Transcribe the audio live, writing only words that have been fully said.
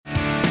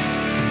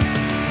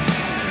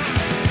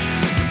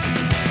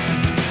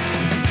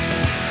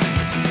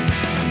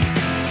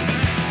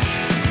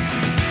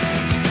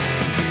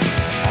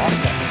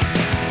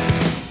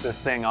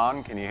this thing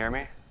on? Can you hear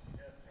me?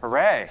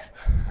 Hooray.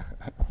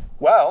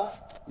 Well,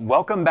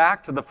 welcome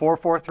back to the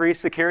 443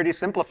 Security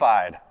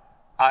Simplified.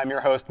 I'm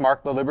your host,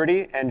 Mark the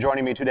Liberty, and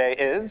joining me today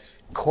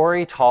is...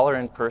 Corey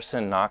Tolerant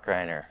Person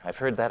Knockreiner. I've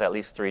heard that at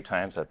least 3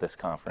 times at this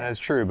conference. That's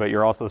true, but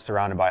you're also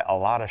surrounded by a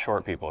lot of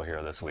short people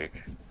here this week.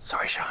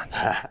 Sorry, Sean.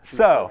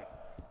 So,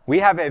 we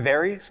have a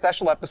very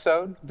special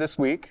episode this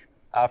week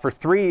for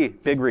 3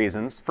 big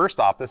reasons. First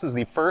off, this is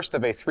the first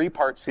of a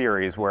 3-part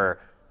series where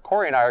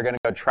Corey and I are going to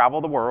go travel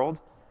the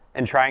world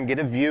and try and get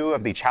a view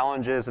of the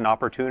challenges and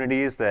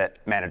opportunities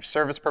that managed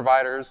service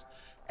providers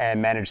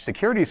and managed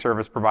security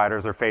service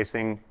providers are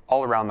facing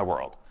all around the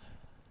world.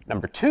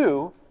 Number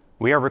 2,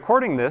 we are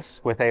recording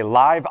this with a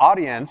live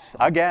audience,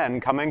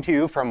 again, coming to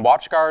you from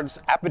WatchGuard's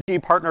Apogee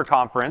Partner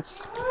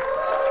Conference.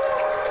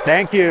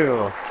 Thank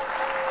you.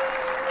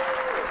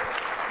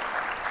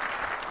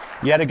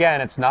 Yet again,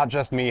 it's not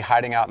just me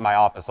hiding out in my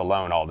office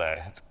alone all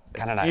day. It's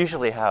kind of nice.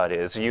 Usually how it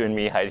is, you and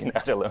me hiding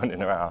out alone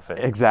in our office.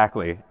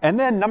 Exactly. And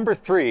then number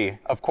 3,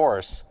 of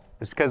course,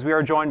 is because we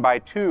are joined by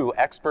 2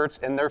 experts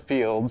in their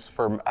fields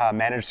for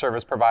managed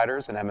service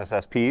providers and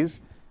MSPs.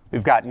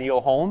 We've got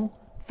Neil Holm,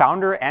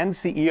 founder and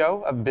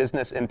CEO of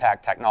Business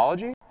Impact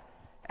Technology,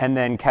 and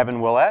then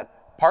Kevin Willett,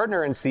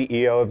 partner and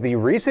CEO of the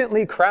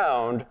recently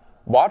crowned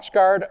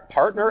WatchGuard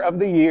Partner of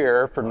the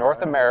Year for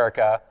North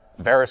America,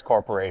 Verus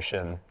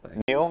Corporation.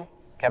 Neil,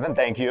 Kevin,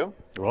 thank you.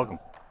 You're welcome.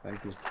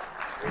 Thank you.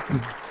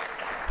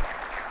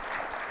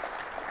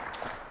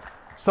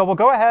 So we'll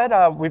go ahead.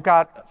 We've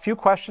got a few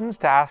questions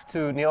to ask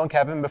to Neil and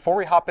Kevin. Before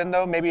we hop in,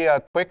 though, maybe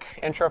a quick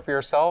intro for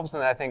yourselves,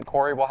 and then I think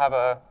Corey will have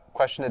a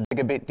question to dig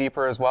a bit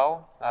deeper as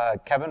well.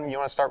 Kevin, you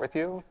want to start with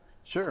you?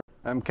 Sure.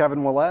 I'm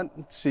Kevin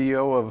Willett,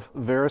 CEO of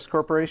Verus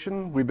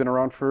Corporation. We've been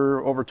around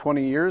for over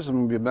 20 years,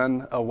 and we've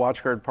been a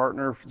WatchGuard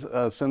partner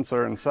since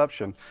our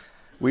inception.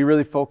 We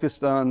really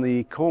focused on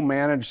the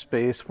co-managed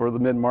space for the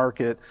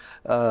mid-market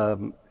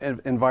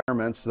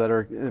environments that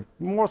are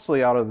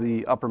mostly out of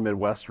the upper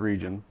Midwest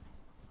region.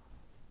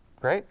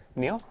 Great.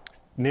 Neil?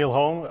 Neil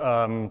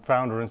Holm,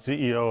 founder and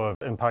CEO of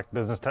Impact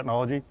Business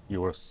Technology.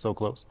 You were so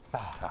close.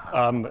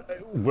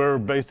 We're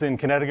based in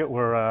Connecticut.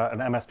 We're an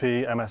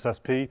MSP,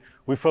 MSSP.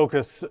 We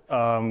focus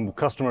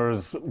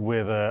customers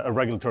with a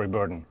regulatory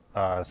burden.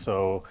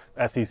 So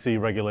SEC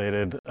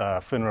regulated,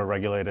 FINRA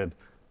regulated,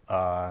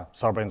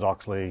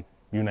 Sarbanes-Oxley,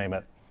 you name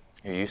it.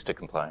 You're used to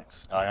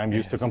compliance. I'm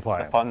used to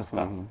compliance. The fun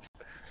stuff. Mm-hmm.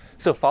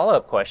 So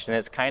follow-up question,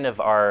 it's kind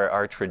of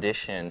our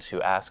tradition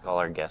to ask all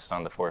our guests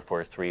on the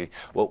 443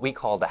 what we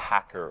call the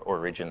hacker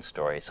origin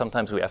story.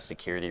 Sometimes we have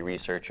security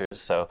researchers,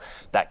 so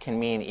that can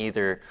mean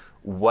either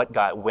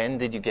when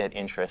did you get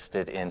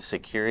interested in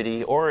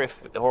security or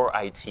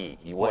IT?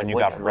 What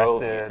got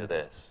drove arrested. you to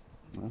this?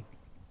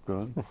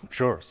 Good.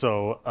 Sure.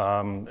 So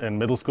in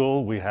middle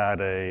school, we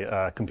had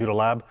a computer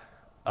lab.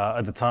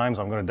 At the time,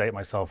 so I'm going to date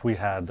myself, we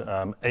had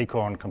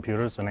Acorn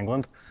computers in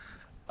England.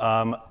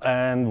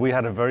 And we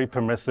had a very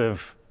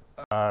permissive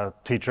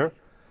teacher.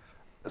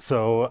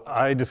 So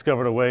I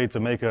discovered a way to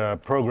make a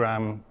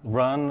program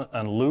run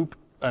and loop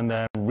and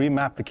then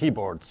remap the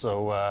keyboard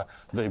so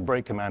the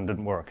break command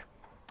didn't work.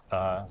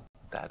 That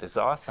is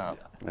awesome.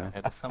 Yeah. I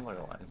had a similar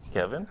one.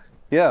 Kevin?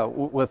 Yeah,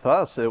 with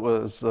us, it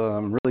was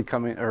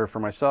really for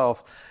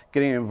myself,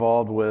 getting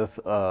involved with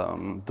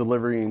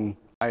delivering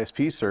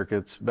ISP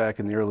circuits back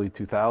in the early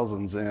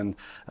 2000s, and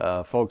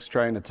folks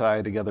trying to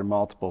tie together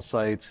multiple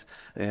sites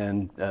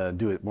and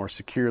do it more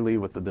securely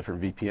with the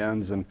different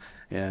VPNs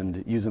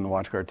and using the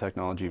WatchGuard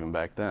technology even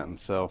back then.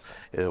 So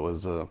it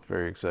was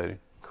very exciting.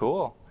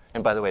 Cool.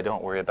 And by the way,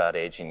 don't worry about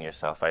aging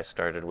yourself. I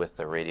started with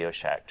the Radio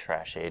Shack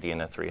Trash 80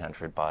 and a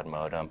 300 baud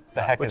modem.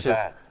 The heck which is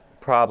that?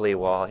 Probably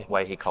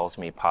why he calls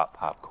me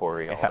Pop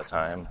Corey all the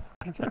time.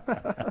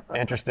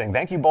 Interesting.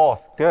 Thank you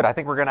both. Good. I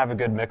think we're going to have a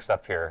good mix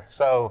up here.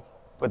 So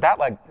with that,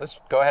 let's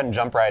go ahead and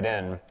jump right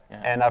in.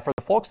 Yeah. And for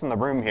the folks in the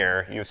room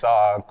here, you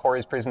saw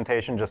Corey's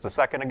presentation just a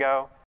second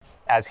ago.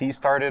 As he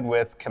started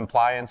with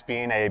compliance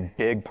being a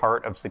big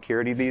part of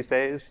security these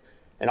days,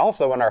 and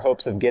also in our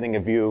hopes of getting a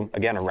view,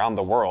 again, around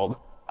the world,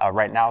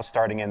 right now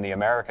starting in the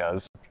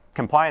Americas,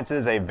 compliance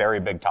is a very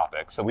big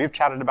topic. So we've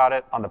chatted about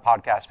it on the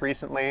podcast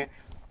recently.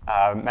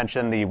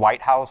 Mentioned the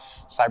White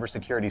House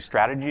cybersecurity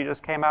strategy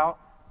just came out.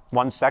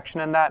 One section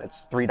in that,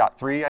 it's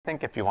 3.3, I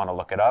think, if you want to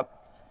look it up,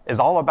 is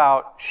all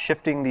about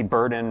shifting the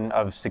burden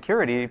of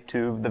security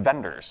to the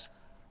vendors.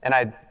 And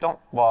I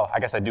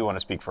guess I do want to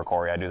speak for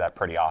Corey. I do that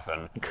pretty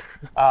often.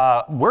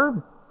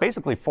 We're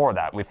basically for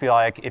that. We feel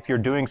like if you're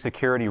doing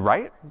security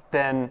right,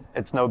 then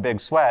it's no big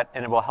sweat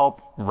and it will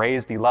help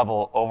raise the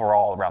level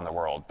overall around the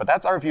world. But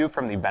that's our view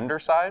from the vendor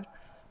side.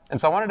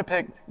 And so I wanted to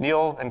pick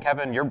Neil and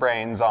Kevin, your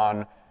brains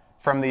on,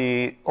 from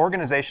the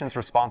organizations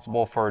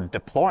responsible for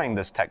deploying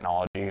this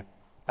technology,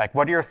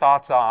 what are your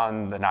thoughts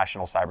on the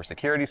national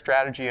cybersecurity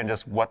strategy and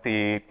just what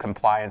the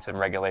compliance and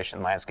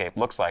regulation landscape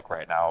looks like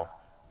right now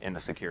in the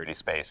security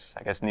space?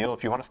 I guess, Neil,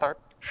 if you want to start.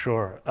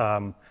 Sure.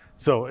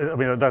 So, I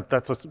mean,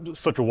 that's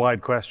such a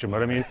wide question,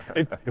 but I mean,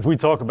 if we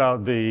talk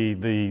about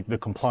the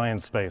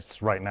compliance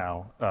space right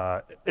now,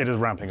 it is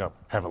ramping up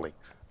heavily.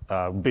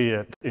 be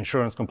it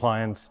insurance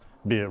compliance,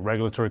 be it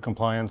regulatory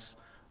compliance.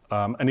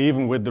 And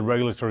even with the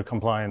regulatory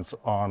compliance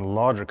on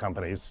larger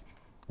companies,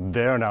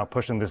 they're now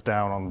pushing this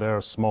down on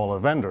their smaller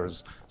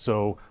vendors.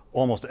 So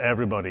almost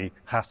everybody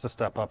has to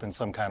step up in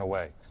some kind of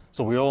way.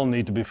 So we all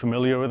need to be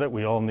familiar with it.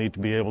 We all need to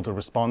be able to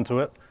respond to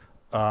it.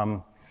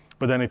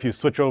 But then if you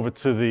switch over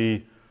to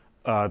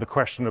the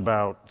question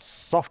about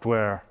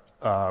software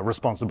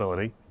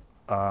responsibility,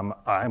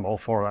 I'm all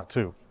for that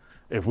too.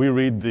 If we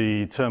read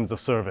the terms of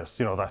service,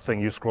 that thing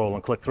you scroll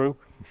and click through,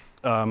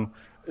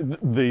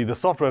 the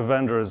software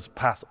vendors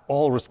pass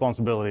all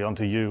responsibility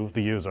onto you,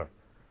 the user.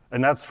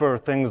 And that's for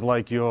things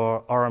like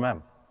your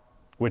RMM,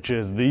 which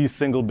is the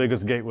single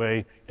biggest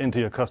gateway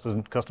into your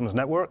customers'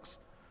 networks.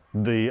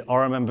 The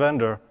RMM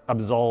vendor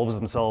absolves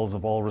themselves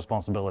of all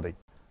responsibility.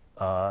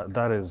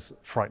 That is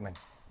frightening.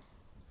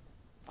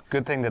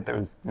 Good thing that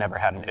they've never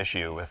had an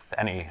issue with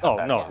any. Oh, of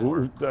that no.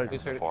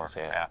 Who's heard before. it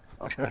say it?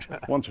 Yeah.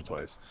 Once or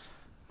twice.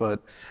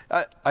 But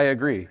I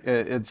agree.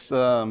 It's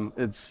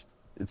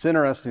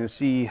interesting to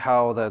see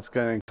how that's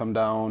going to come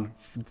down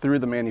through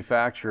the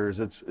manufacturers.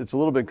 It's a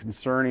little bit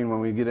concerning when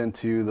we get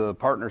into the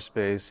partner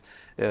space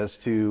as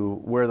to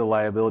where the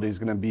liability is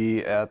going to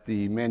be at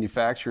the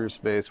manufacturer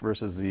space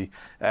versus the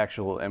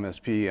actual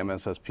MSP,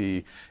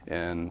 MSSP,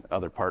 and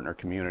other partner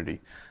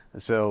community.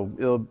 So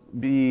it'll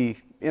be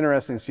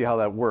interesting to see how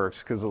that works,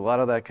 because a lot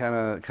of that kind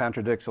of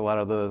contradicts a lot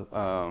of the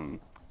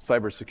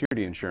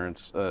cybersecurity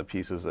insurance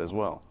pieces as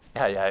well.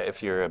 Yeah.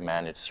 If you're a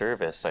managed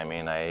service,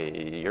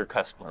 your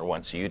customer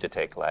wants you to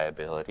take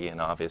liability,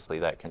 and obviously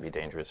that can be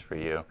dangerous for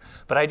you.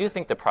 But I do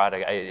think the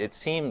product,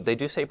 they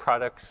do say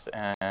products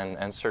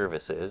and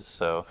services,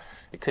 so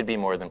it could be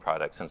more than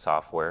products and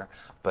software.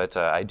 But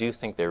I do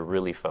think they're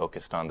really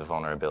focused on the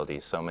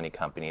vulnerabilities. So many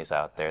companies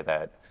out there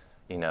that,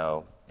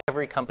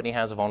 every company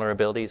has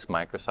vulnerabilities,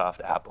 Microsoft,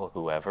 Apple,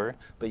 whoever,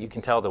 but you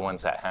can tell the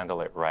ones that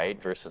handle it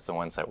right versus the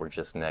ones that were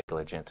just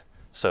negligent.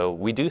 So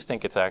we do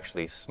think it's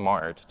actually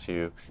smart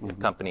to, if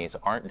companies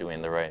aren't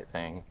doing the right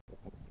thing,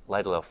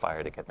 light a little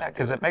fire to get that.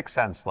 Because it makes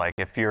sense. Like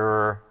if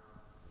you're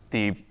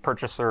the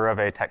purchaser of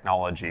a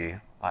technology,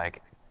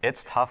 like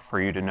it's tough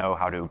for you to know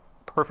how to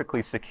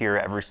perfectly secure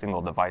every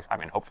single device.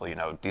 Hopefully you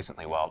know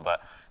decently well,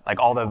 but like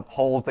all the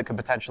holes that could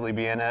potentially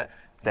be in it,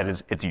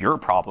 it's your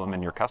problem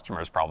and your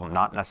customer's problem,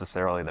 not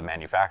necessarily the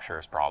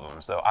manufacturer's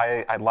problem. So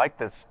I like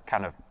this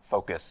kind of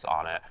focus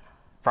on it.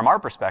 From our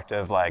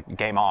perspective, like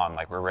game on,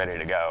 like we're ready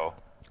to go.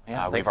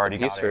 Yeah, we've already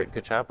got it.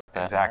 Good job with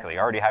that. Exactly.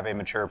 Already have a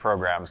mature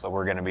program, so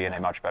we're going to be in a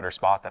much better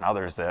spot than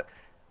others that,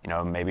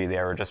 maybe they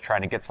were just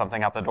trying to get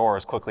something out the door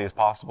as quickly as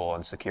possible,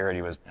 and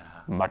security was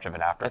much of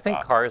an afterthought. I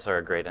think cars are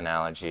a great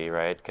analogy,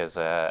 right? Because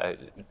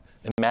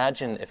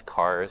imagine if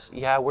cars,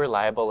 we're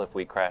liable if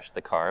we crash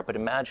the car, but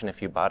imagine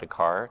if you bought a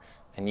car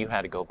and you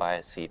had to go buy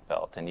a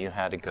seatbelt, and you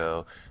had to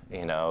go,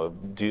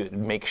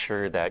 make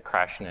sure that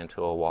crashing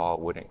into a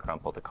wall wouldn't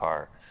crumple the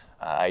car.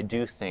 I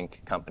do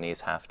think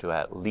companies have to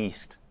at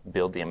least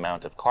build the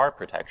amount of car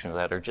protection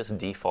that are just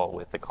default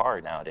with the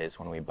car nowadays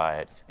when we buy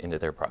it into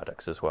their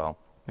products as well.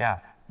 Yeah.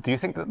 Do you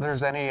think that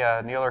there's any,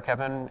 Neil or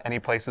Kevin, any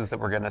places that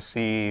we're going to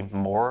see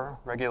more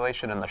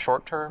regulation in the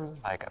short term?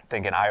 Like I'm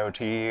thinking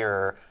IoT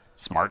or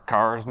smart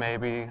cars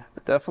maybe?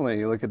 Definitely.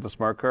 You look at the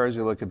smart cars,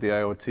 you look at the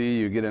IoT,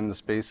 you get into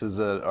spaces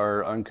that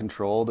are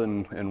uncontrolled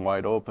and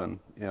wide open.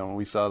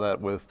 We saw that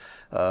with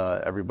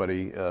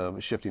everybody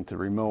shifting to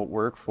remote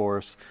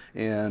workforce,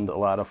 and a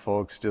lot of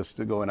folks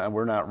just going,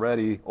 we're not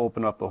ready,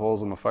 open up the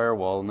holes in the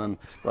firewall and then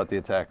let the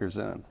attackers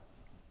in.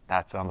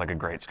 That sounds like a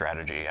great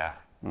strategy, yeah.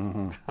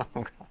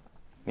 Mm-hmm.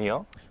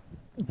 Neil?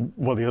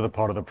 Well, the other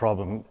part of the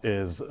problem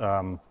is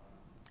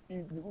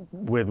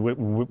with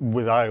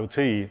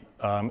IoT,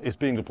 it's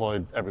being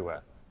deployed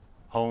everywhere.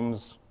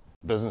 Homes,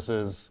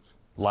 businesses,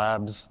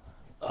 labs,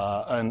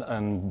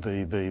 and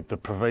the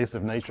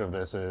pervasive nature of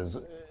this is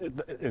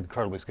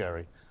incredibly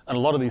scary. And a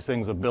lot of these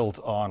things are built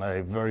on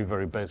a very,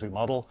 very basic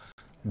model.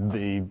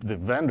 The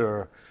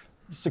vendor,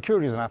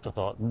 security is an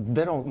afterthought.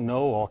 They don't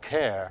know or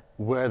care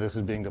where this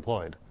is being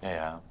deployed.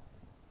 Yeah.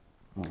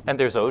 And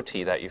there's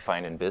OT that you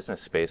find in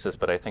business spaces,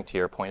 but I think to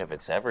your point, if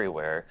it's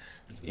everywhere,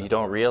 you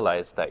don't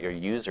realize that your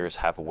users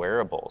have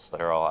wearables that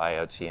are all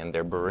IoT, and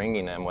they're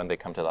bringing them when they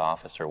come to the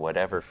office or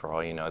whatever. For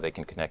all you know, they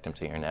can connect them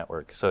to your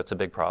network. So it's a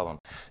big problem.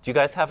 Do you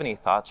guys have any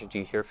thoughts, or do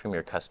you hear from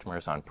your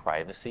customers on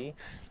privacy?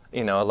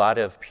 A lot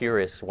of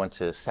purists want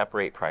to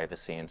separate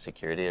privacy and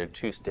security. They're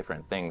two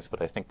different things,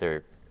 but I think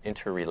they're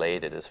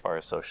interrelated as far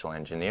as social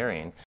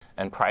engineering.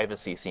 And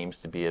privacy seems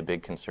to be a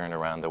big concern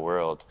around the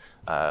world.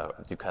 Are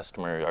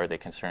they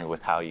concerned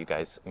with how you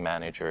guys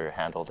manage or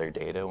handle their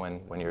data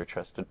when you're a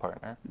trusted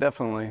partner?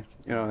 Definitely.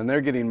 And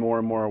they're getting more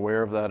and more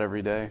aware of that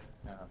every day.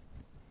 Yeah.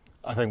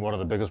 I think one of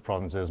the biggest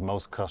problems is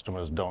most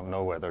customers don't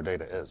know where their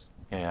data is.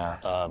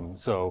 Yeah.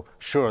 So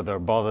sure, they're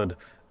bothered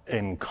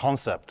in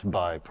concept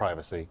by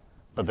privacy,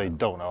 but they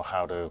don't know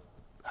how to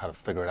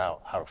figure it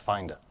out, how to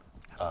find it.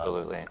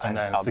 Absolutely. And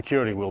then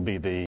security will be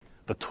the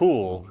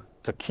tool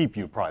to keep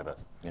you private.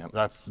 Yep.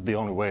 That's the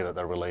only way that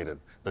they're related.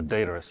 The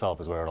data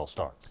itself is where it all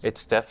starts.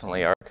 It's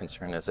definitely our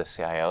concern as a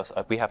CIO.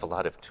 We have a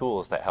lot of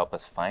tools that help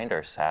us find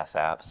our SaaS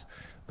apps,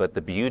 but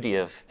the beauty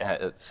of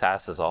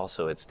SaaS is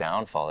also its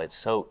downfall. It's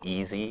so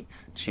easy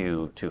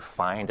to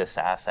find a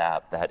SaaS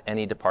app that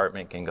any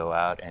department can go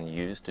out and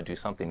use to do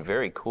something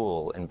very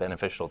cool and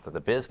beneficial to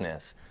the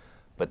business,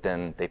 but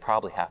then they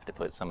probably have to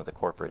put some of the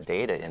corporate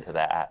data into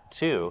that app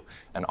too.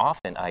 And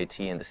often IT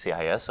and the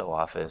CISO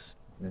office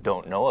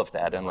don't know of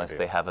that unless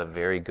they have a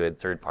very good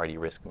third-party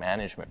risk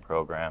management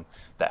program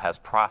that has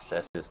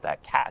processes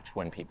that catch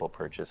when people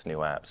purchase new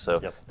apps.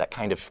 So that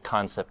kind of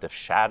concept of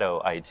shadow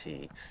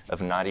IT,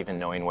 of not even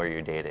knowing where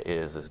your data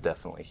is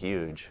definitely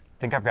huge. I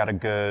think I've got a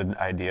good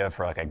idea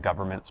for like a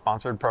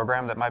government-sponsored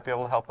program that might be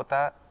able to help with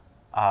that.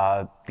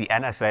 The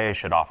NSA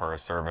should offer a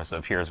service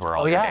of here's where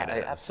all your data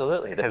is.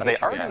 Absolutely. Because they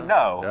already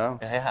know.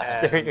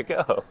 Yeah, there you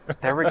go.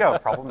 There we go,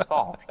 problem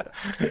solved.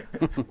 Hey,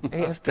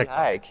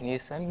 FBI, can you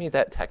send me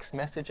that text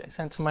message I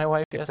sent to my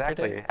wife yesterday?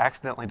 Exactly.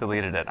 Accidentally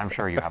deleted it. I'm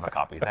sure you have a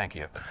copy. Thank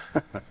you.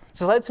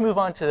 So let's move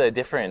on to a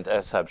different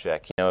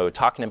subject.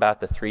 Talking about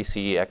the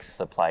 3CX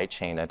supply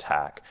chain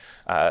attack,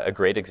 a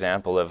great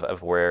example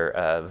of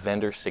where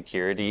vendor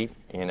security,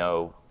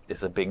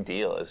 is a big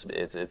deal.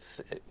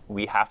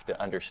 We have to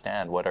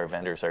understand what our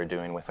vendors are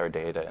doing with our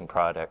data and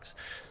products.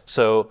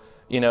 So,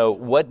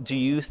 what do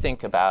you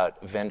think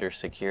about vendor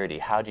security?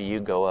 How do you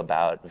go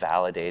about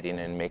validating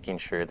and making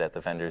sure that the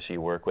vendors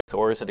you work with,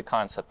 or is it a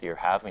concept that you're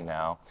having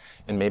now?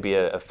 And maybe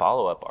a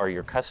follow-up, are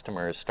your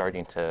customers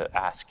starting to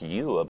ask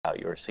you about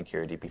your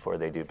security before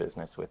they do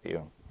business with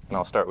you? And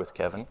I'll start with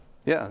Kevin.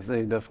 Yeah,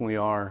 they definitely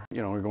are.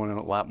 We're going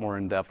a lot more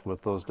in depth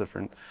with those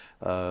different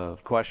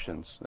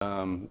questions.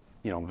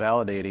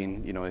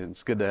 Validating,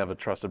 it's good to have a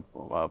trusted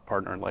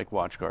partner like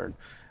WatchGuard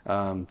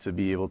to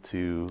be able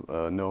to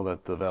know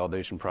that the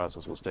validation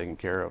process was taken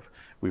care of.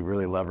 We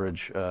really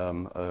leverage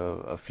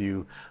a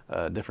few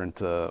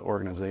different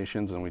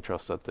organizations, and we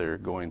trust that they're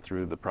going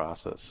through the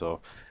process.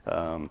 So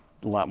a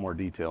lot more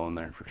detail in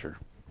there for sure.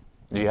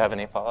 Do you have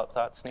any follow-up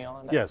thoughts, Neil,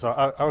 on that? Yeah, so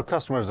our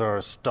customers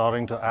are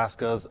starting to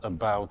ask us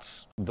about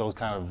those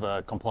kind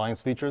of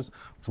compliance features.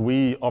 So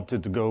we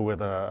opted to go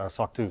with a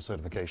SOC 2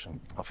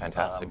 certification. Oh,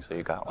 fantastic. So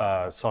you got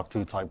one. SOC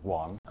 2 Type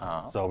 1.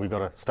 So we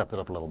got to step it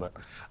up a little bit.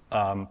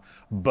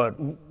 But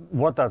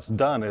what that's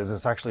done is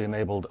it's actually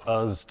enabled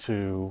us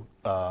to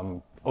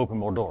open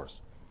more doors.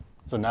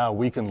 So now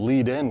we can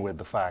lead in with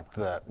the fact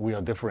that we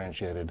are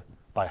differentiated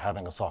by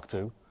having a SOC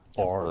 2.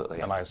 Or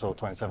an ISO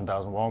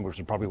 27001, which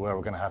is probably where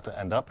we're going to have to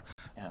end up.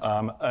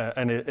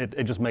 And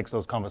it just makes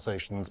those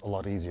conversations a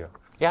lot easier.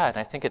 Yeah, and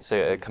I think it's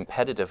a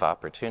competitive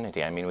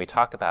opportunity. I mean, we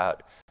talk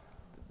about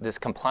this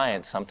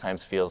compliance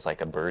sometimes feels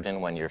like a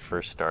burden when you're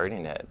first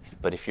starting it.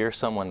 But if you're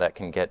someone that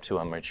can get to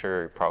a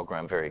mature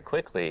program very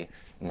quickly,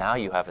 now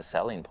you have a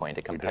selling point,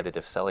 a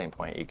competitive selling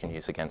point you can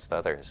use against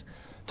others.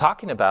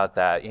 Talking about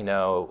that,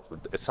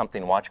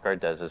 something WatchGuard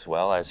does as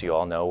well. As you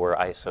all know, we're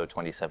ISO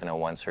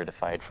 27001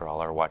 certified for all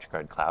our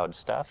WatchGuard cloud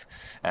stuff.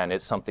 And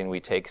it's something we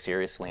take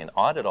seriously and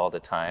audit all the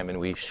time. And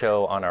we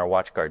show on our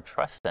WatchGuard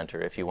Trust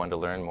Center, if you want to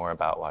learn more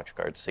about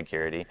WatchGuard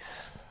security,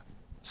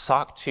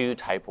 SOC 2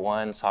 Type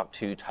 1, SOC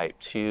 2 Type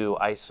 2,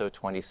 ISO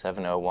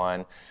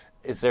 27001.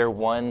 Is there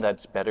one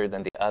that's better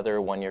than the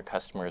other, one your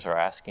customers are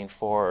asking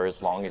for, or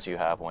as long as you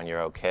have one,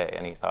 you're okay?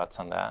 Any thoughts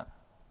on that?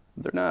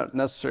 They're not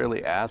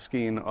necessarily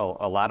asking,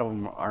 a lot of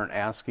them aren't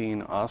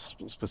asking us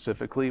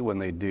specifically. When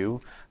they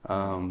do,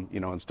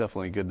 it's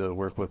definitely good to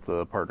work with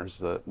the partners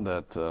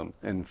that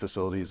in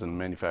facilities and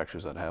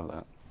manufacturers that have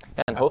that.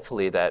 And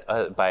hopefully that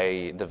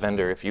by the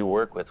vendor, if you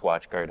work with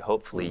WatchGuard,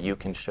 hopefully you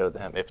can show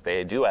them, if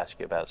they do ask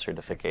you about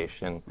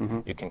certification,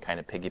 you can kind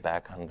of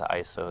piggyback on the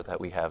ISO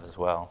that we have as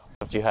well.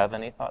 Do you have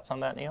any thoughts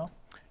on that, Neil?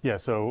 Yeah,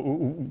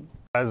 so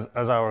as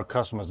our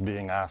customers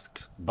being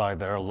asked by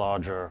their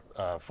larger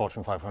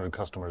Fortune 500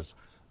 customers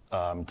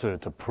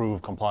to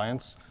prove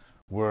compliance,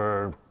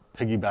 we're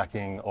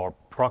piggybacking or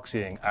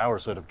proxying our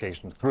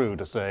certification through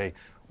to say,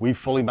 we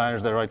fully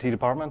manage their IT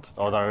department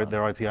or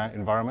their IT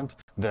environment,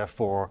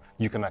 therefore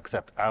you can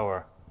accept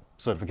our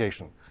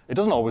certification. It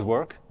doesn't always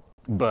work,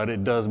 but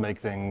it does make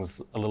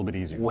things a little bit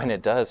easier. When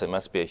it does, it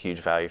must be a huge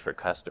value for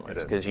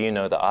customers because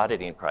the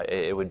auditing,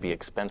 it would be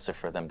expensive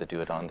for them to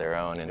do it on their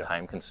own and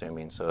time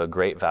consuming. So a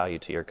great value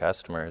to your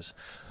customers.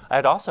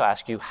 I'd also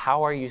ask you,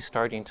 how are you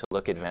starting to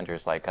look at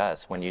vendors like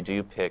us when you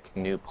do pick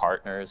new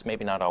partners,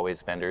 maybe not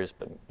always vendors,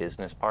 but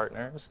business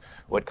partners?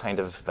 What kind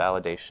of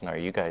validation are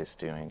you guys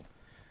doing?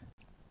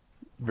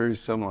 Very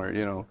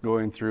similar,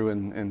 going through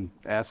and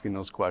asking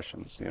those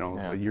questions.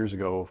 Years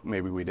ago,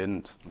 maybe we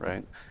didn't,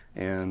 right?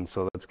 And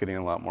so that's getting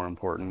a lot more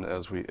important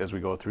as we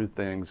go through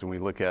things and we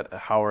look at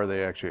how are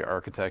they actually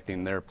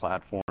architecting their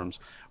platforms.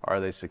 Are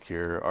they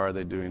secure? Are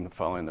they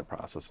following their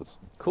processes?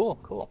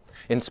 Cool.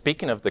 And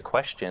speaking of the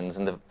questions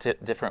and the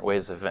different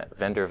ways of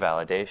vendor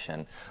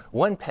validation,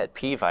 one pet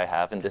peeve I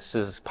have, and this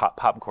is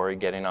Pop Corey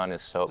getting on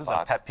his soapbox. This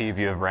is a pet peeve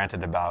you have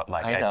ranted about,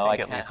 I know, I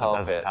think can't at least help a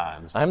dozen it.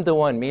 times. I'm the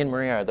one, me and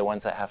Maria are the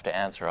ones that have to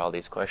answer answer all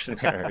these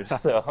questionnaires.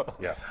 So,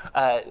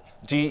 Yeah.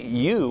 do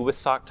you, with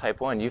SOC Type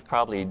 1, you've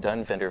probably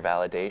done vendor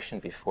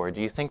validation before.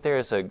 Do you think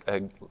there's a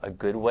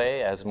good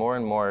way, as more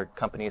and more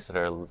companies that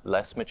are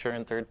less mature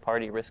in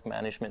third-party risk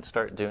management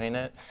start doing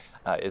it?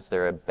 Is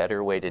there a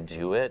better way to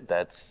do it?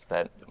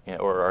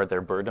 Or are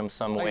there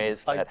burdensome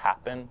ways that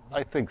happen?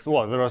 I think so.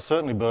 Well, there are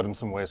certainly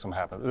burdensome ways some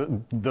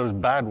happen. There's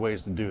bad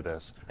ways to do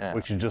this,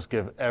 which is just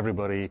give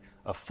everybody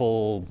a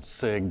full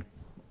SIG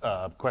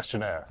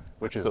questionnaire,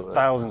 which is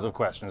thousands of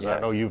questions. Yes. I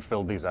know you've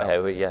filled these out.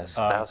 Yes,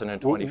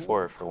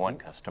 1,024 for one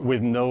customer.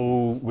 With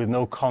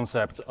no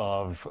concept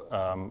of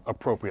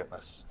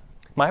appropriateness.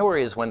 My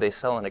worry is when they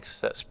sell an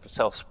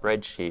Excel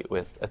spreadsheet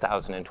with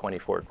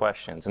 1,024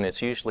 questions, and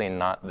it's usually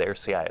not their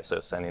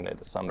CISO sending it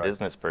to some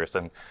business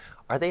person.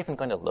 Are they even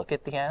going to look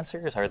at the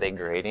answers? Are they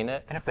grading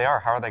it? And if they are,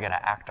 how are they going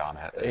to act on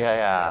it?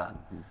 Yeah.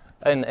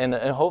 And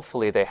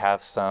hopefully they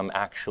have some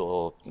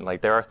actual,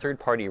 like there are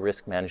third-party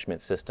risk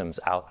management systems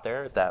out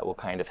there that will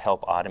kind of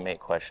help automate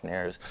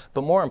questionnaires,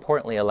 but more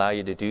importantly allow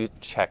you to do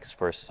checks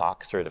for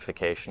SOC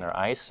certification or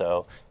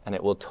ISO, and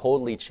it will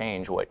totally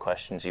change what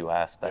questions you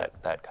ask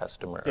that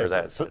customer. Yes,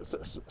 or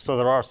that. So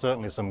there are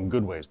certainly some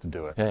good ways to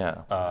do it.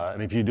 Yeah.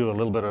 And if you do a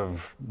little bit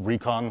of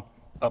recon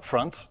up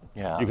front,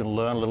 you can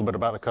learn a little bit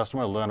about the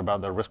customer, learn about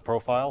their risk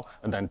profile,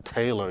 and then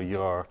tailor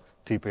your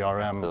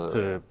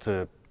TPRM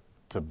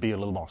to be a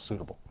little more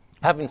suitable.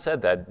 Having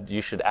said that,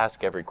 you should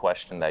ask every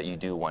question that you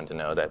do want to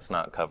know that's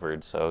not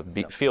covered, so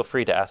feel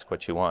free to ask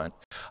what you want.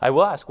 I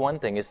will ask one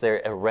thing, is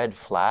there a red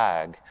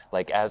flag,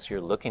 like as you're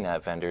looking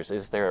at vendors,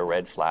 is there a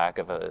red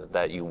flag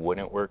that you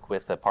wouldn't work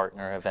with a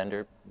partner, a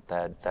vendor,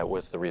 that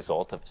was the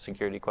result of a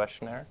security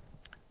questionnaire?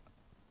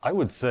 I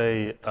would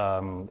say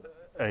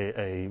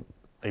a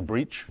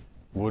breach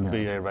would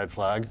be a red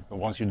flag. And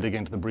once you dig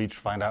into the breach,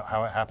 find out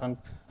how it happened,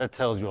 it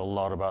tells you a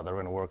lot about their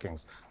inner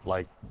workings,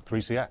 like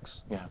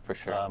 3CX. Yeah, for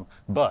sure.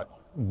 But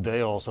they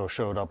also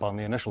showed up on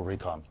the initial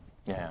recon.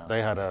 Yeah.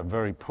 They had a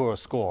very poor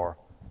score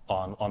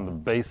on the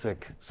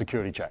basic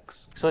security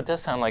checks. So it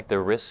does sound like the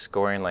risk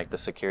scoring, like the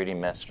security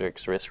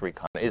metrics, risk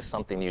recon, is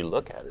something you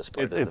look at as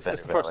part of the vendor It's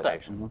the first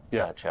step. validation.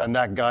 Yeah, Gotcha. and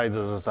that guides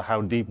us as to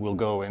how deep we'll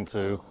go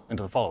into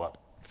the follow-up.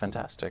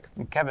 Fantastic.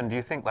 Kevin, do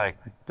you think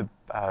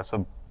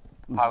so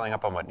piling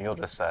up on what Neil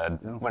just said,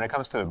 when it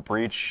comes to a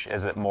breach,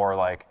 is it more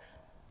like,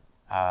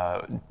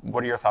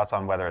 what are your thoughts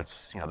on whether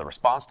it's the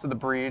response to the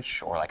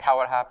breach or like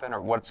how it happened, or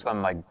what's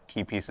some like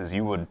key pieces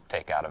you would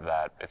take out of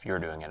that if you're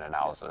doing an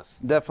analysis?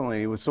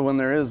 Definitely. So when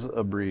there is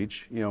a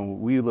breach,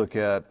 we look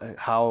at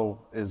how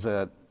is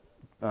that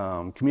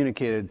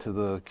communicated to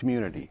the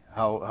community.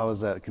 How is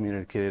that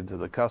communicated to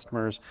the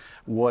customers?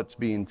 What's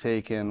being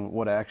taken?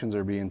 What actions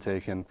are being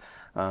taken?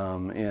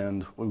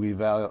 And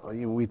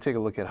we take a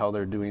look at how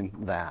they're doing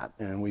that,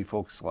 and we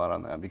focus a lot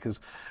on that, because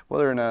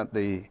whether or not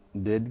they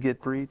did get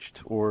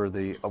breached or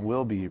they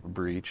will be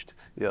breached,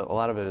 a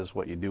lot of it is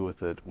what you do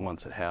with it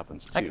once it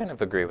happens too. I kind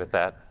of agree with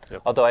that.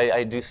 Yep. Although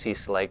I do see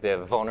like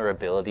the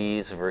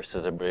vulnerabilities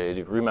versus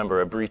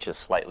remember a breach is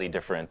slightly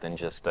different than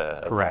just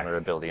a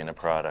vulnerability in a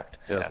product.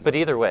 Yes. But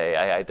either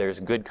way, there's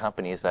good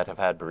companies that have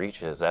had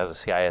breaches. As a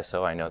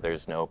CISO, I know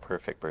there's no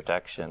perfect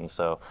protection,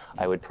 so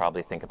I would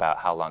probably think about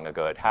how long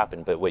ago it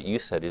happened. But what you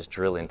said is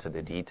drill into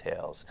the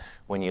details.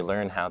 When you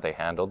learn how they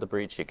handled the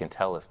breach, you can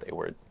tell if they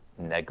were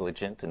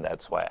negligent and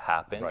that's why it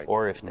happened,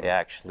 or if they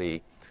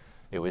actually,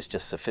 it was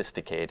just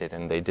sophisticated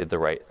and they did the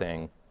right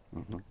thing.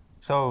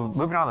 So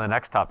moving on to the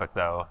next topic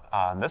though,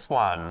 this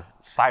one,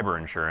 cyber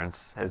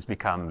insurance, has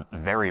become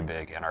very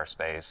big in our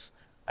space.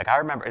 Like I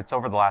remember it's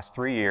over the last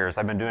 3 years,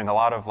 I've been doing a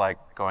lot of like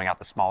going out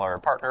to smaller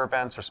partner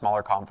events or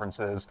smaller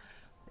conferences.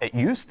 It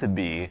used to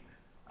be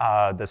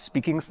the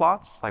speaking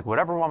slots, like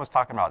whatever one was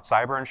talking about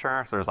cyber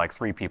insurance, there was like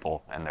 3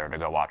 people in there to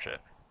go watch it.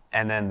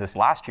 And then this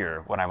last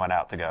year when I went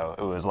out to go,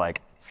 it was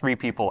like 3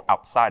 people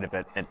outside of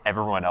it, and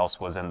everyone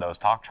else was in those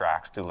talk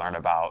tracks to learn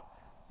about,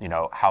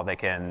 how they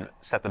can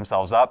set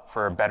themselves up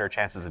for better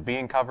chances of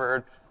being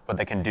covered, what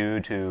they can do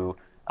to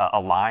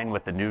align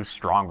with the new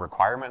strong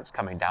requirements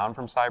coming down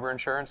from cyber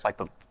insurance. Like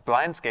the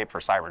landscape for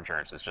cyber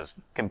insurance is just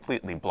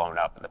completely blown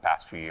up in the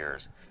past few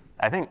years.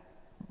 I think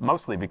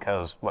mostly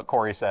because what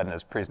Corey said in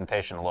his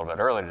presentation a little bit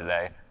earlier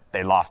today,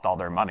 they lost all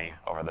their money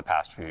over the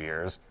past few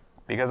years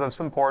because of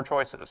some poor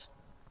choices.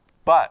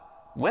 But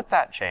with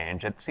that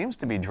change, it seems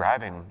to be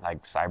driving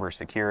like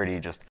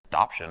cybersecurity just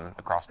adoption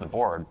across the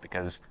board,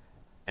 because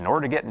in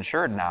order to get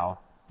insured now,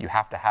 you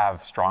have to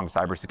have strong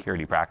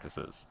cybersecurity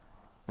practices.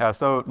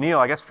 So Neil,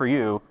 I guess for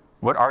you,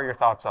 what are your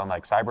thoughts on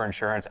like cyber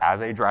insurance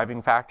as a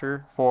driving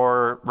factor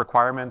for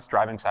requirements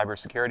driving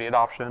cybersecurity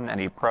adoption?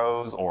 Any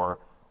pros or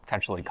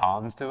potentially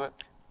cons to it?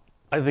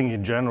 I think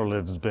in general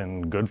it's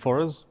been good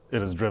for us.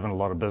 It has driven a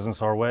lot of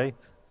business our way.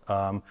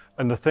 And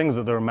the things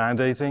that they're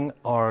mandating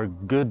are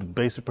good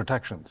basic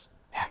protections.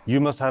 You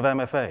must have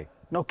MFA.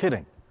 No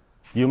kidding.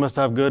 You must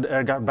have good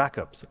air gap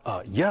backups.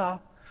 Yeah.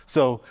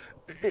 So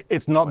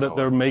it's not that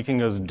they're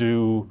making us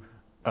do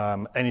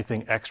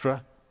anything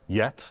extra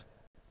yet.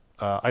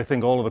 I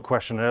think all of the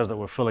questionnaires that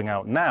we're filling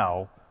out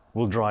now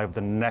will drive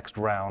the next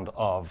round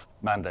of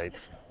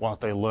mandates once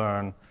they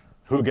learn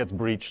who gets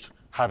breached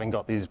having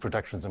got these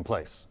protections in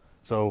place.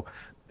 So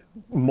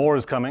more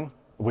is coming.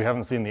 We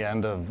haven't seen the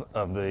end of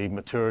the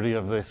maturity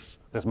of this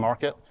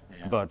market,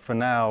 but for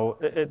now,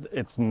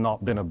 it's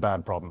not been a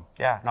bad problem.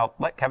 Yeah, and I'll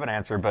let Kevin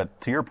answer, but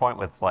to your point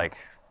with like,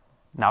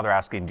 now they're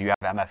asking, do you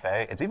have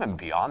MFA? It's even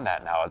beyond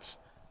that now. It's,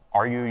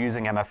 are you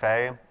using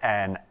MFA?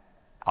 And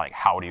like,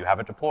 how do you have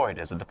it deployed?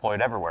 Is it deployed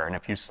everywhere? And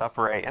if you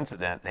suffer an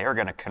incident, they are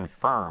going to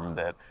confirm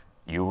that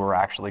you were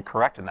actually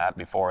correct in that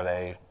before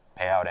they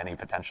pay out any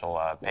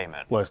potential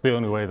payment. Well, it's the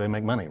only way they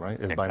make money, right?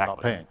 Is by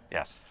not paying.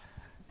 Yes.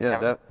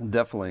 Yeah,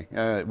 definitely.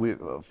 We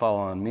follow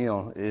on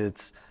Neil.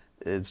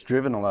 It's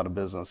driven a lot of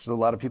business. A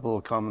lot of people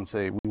will come and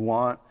say, we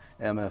want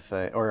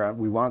MFA, or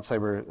we want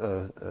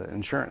cyber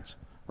insurance,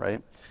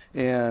 right?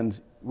 And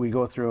we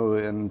go through,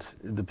 and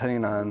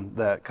depending on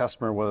that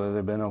customer, whether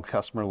they've been a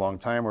customer a long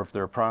time or if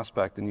they're a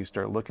prospect, and you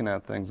start looking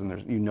at things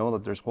and you know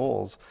that there's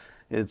holes,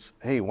 it's,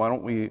 hey, why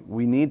don't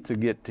we need to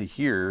get to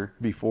here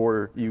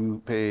before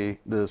you pay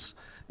this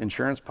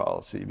insurance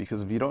policy,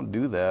 because if you don't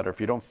do that, or if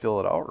you don't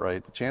fill it out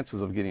right, the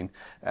chances of getting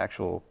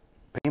actual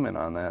payment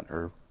on that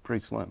are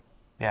pretty slim.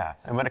 Yeah,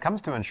 and when it comes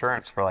to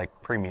insurance for like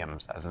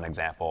premiums, as an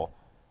example,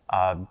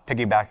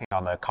 piggybacking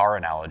on the car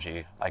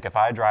analogy, like if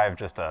I drive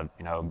just a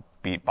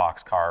beat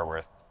box car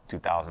worth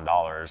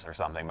 $2,000 or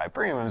something, my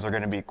premiums are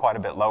going to be quite a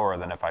bit lower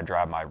than if I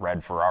drive my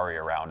red Ferrari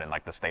around in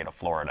like the state of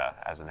Florida,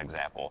 as an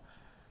example.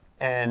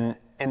 And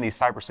in the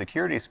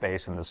cybersecurity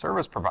space and the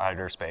service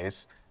provider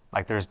space,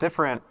 like there's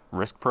different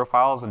risk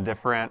profiles and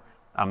different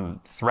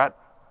threat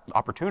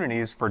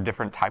opportunities for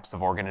different types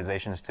of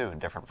organizations too, in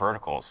different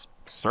verticals.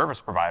 Service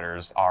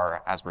providers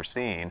are, as we're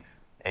seeing,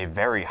 a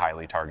very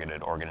highly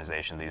targeted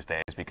organization these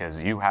days because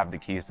you have the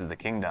keys to the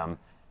kingdom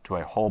to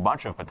a whole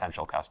bunch of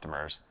potential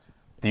customers.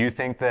 Do you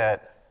think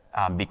that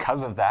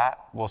because of that,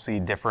 we'll see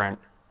different,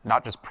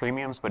 not just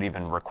premiums, but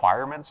even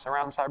requirements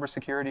around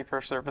cybersecurity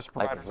for service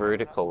providers? Like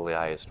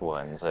verticalized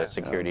ones, a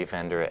security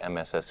vendor,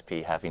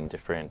 MSSP having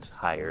different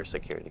higher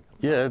security.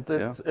 Yeah,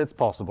 it's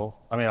possible.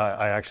 I mean,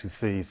 I actually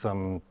see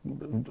some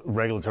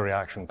regulatory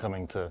action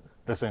coming to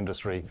this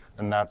industry,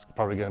 and that's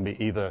probably going to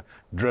be either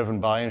driven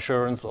by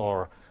insurance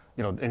or,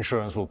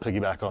 insurance will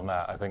piggyback on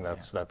that. I think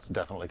that's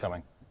definitely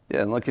coming.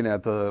 Yeah, and looking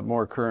at the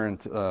more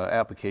current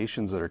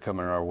applications that are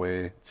coming our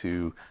way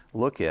to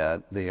look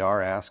at, they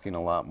are asking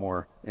a lot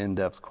more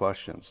in-depth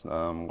questions,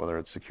 whether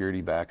it's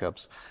security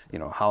backups,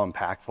 how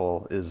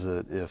impactful is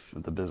it if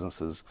the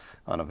business is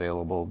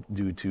unavailable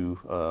due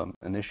to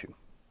an issue?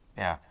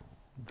 Yeah.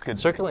 It's good.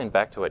 Circling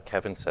back to what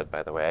Kevin said,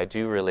 by the way, I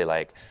do really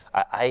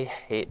I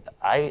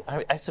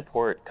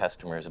support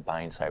customers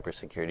buying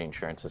cybersecurity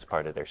insurance as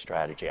part of their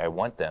strategy. I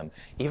want them,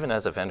 even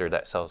as a vendor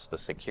that sells the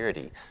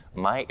security.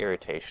 My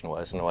irritation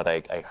was, and what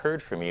I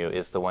heard from you,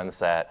 is the ones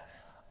that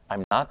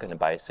I'm not going to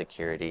buy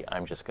security,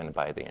 I'm just going to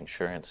buy the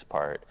insurance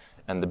part.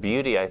 And the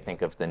beauty, I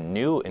think, of the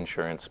new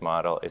insurance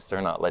model is they're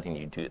not letting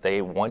you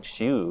they want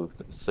you,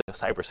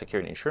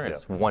 cybersecurity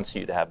insurance, wants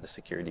you to have the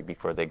security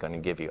before they're going to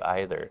give you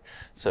either.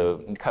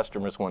 So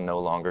customers will no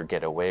longer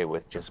get away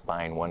with just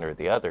buying one or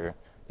the other.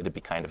 It'll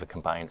be kind of a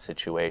combined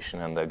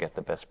situation, and they'll get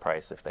the best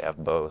price if they have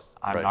both.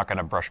 I'm not going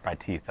to brush my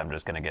teeth. I'm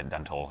just going to get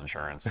dental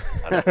insurance.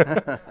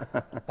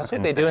 That's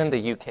what they do in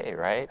the UK,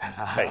 right?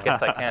 I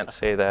guess I can't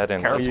say that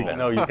in Lisbon.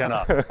 No, you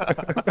cannot.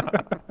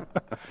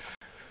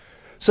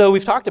 So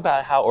we've talked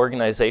about how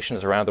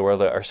organizations around the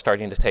world are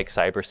starting to take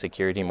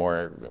cybersecurity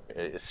more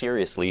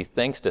seriously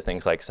thanks to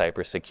things like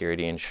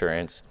cybersecurity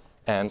insurance.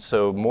 And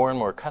so more and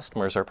more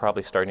customers are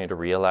probably starting to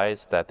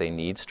realize that they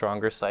need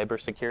stronger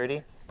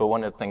cybersecurity. But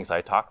one of the things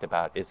I talked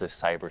about is the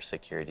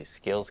cybersecurity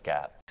skills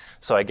gap.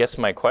 So I guess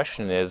my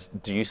question is,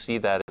 do you see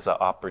that as an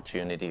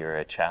opportunity or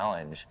a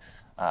challenge?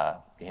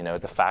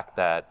 The fact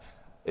that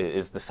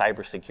is the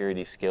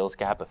cybersecurity skills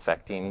gap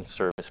affecting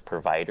service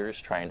providers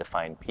trying to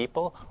find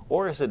people,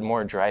 or is it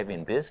more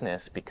driving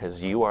business because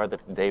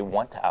they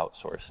want to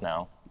outsource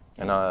now?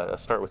 And I'll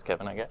start with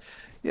Kevin, I guess.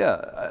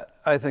 Yeah,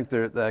 I think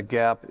that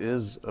gap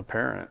is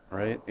apparent,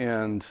 right?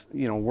 And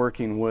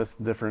working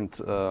with different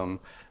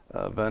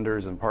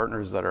vendors and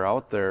partners that are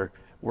out there,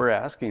 we're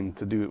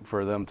asking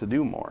for them to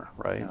do more,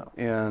 right?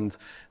 Yeah. And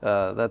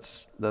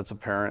that's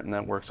apparent, and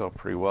that works out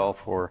pretty well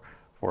for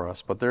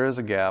us. But there is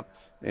a gap.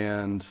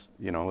 And,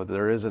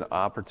 there is an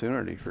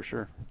opportunity for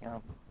sure. Yeah.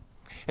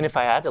 And if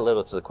I add a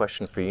little to the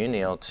question for you,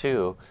 Neil,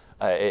 too,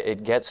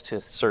 it gets to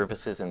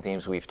services and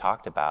themes we've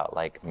talked about,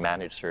 like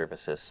managed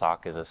services,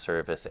 SOC as a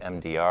service,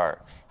 MDR.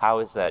 How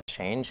is that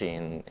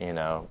changing,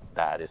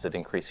 that? Is it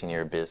increasing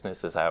your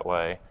business? Is that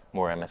why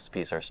more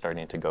MSPs are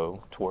starting to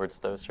go towards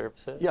those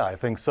services? Yeah, I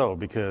think so,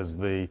 because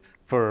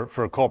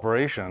for a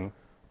corporation,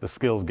 the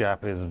skills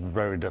gap is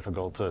very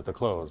difficult to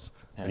close.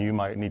 Yeah. And you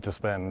might need to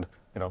spend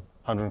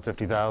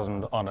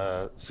 $150,000 on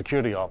a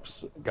security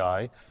ops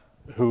guy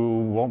who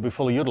won't be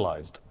fully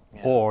utilized.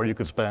 Yeah. Or you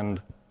could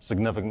spend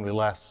significantly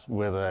less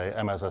with a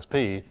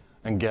MSSP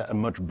and get a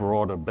much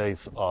broader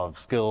base of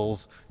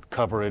skills,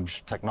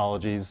 coverage,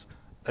 technologies.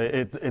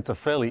 It's a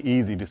fairly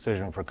easy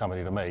decision for a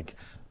company to make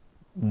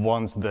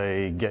once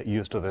they get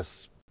used to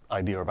this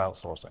idea of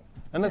outsourcing.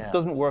 And it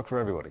doesn't work for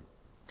everybody.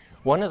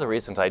 One of the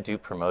reasons I do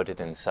promote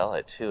it and sell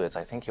it too is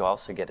I think you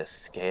also get a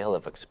scale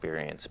of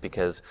experience,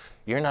 because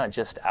you're not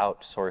just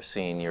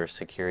outsourcing your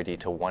security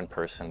to one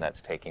person that's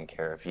taking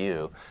care of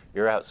you.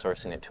 You're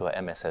outsourcing it to a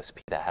MSSP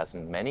that has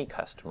many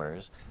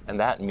customers, and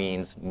that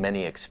means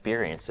many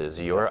experiences.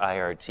 Your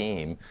IR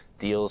team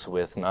deals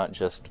with not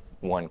just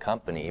one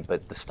company,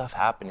 but the stuff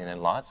happening in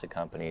lots of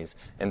companies,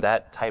 and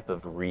that type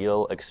of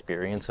real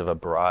experience of a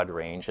broad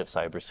range of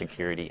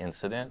cybersecurity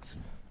incidents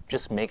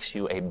just makes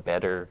you a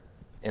better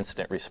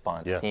incident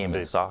response team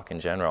and SOC in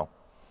general.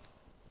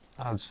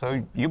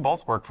 So you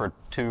both work for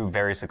two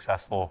very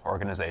successful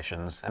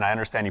organizations, and I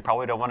understand you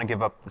probably don't want to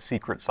give up the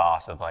secret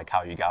sauce of like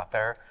how you got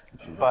there.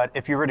 But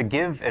if you were to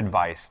give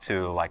advice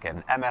to like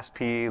an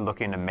MSP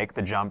looking to make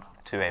the jump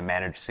to a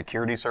managed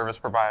security service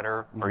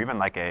provider, or even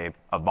like a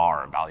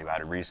VAR,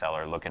 value-added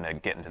reseller, looking to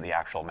get into the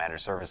actual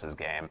managed services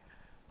game,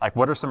 like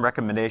what are some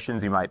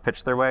recommendations you might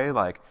pitch their way?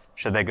 Like,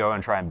 should they go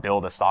and try and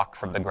build a SOC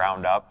from the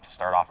ground up to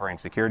start offering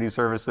security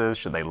services?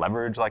 Should they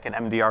leverage like an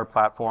MDR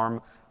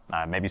platform?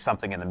 Maybe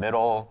something in the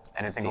middle,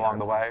 anything along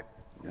the way?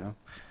 Yeah.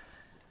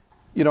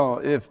 You know,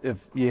 if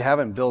you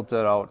haven't built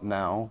that out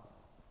now,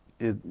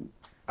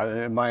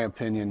 in my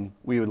opinion,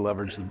 we would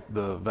leverage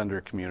the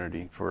vendor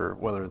community for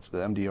whether it's the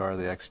MDR,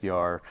 the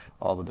XDR,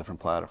 all the different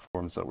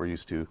platforms that we're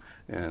used to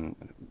and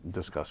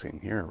discussing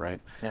here, right?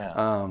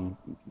 Yeah.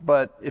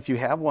 But if you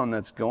have one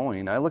that's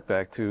going, I look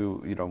back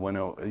to, you know, when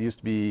it used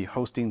to be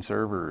hosting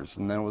servers,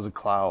 and then it was a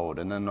cloud,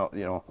 and then,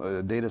 you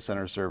know, data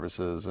center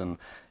services, and,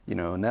 you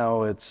know,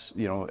 now it's,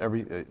 you know,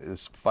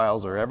 its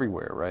files are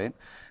everywhere, right?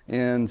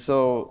 And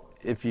so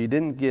if you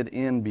didn't get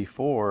in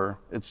before,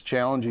 it's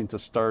challenging to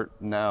start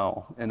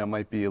now, and it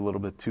might be a little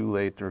bit too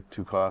late or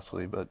too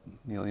costly, but,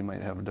 you know, you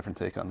might have a different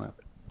take on that.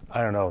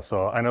 I don't know.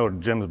 So I know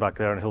Jim's back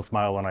there, and he'll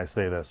smile when I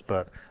say this,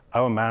 but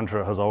our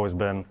mantra has always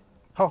been,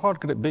 how hard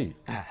could it be?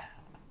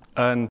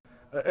 And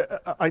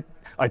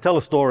I tell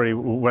a story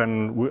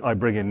when I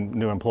bring in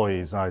new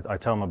employees. I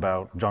tell them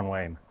about John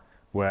Wayne.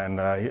 When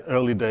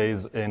early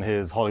days in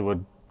his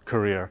Hollywood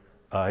career,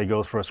 he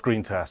goes for a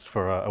screen test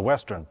for a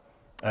Western,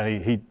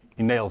 and he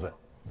nails it.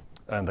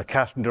 And the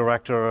casting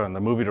director and the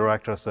movie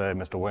director say,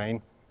 Mr.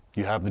 Wayne,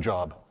 you have the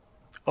job.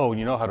 Oh,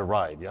 you know how to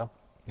ride, yeah?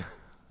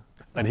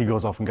 And he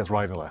goes off and gets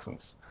riding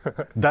lessons.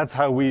 That's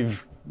how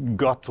we've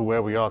got to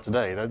where we are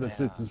today.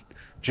 It's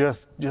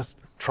just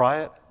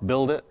try it,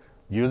 build it,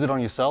 use it on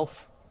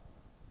yourself.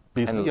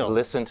 And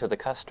listen to the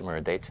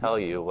customer. They tell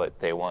you what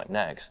they want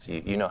next.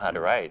 You know how to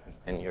ride,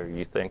 and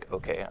you think,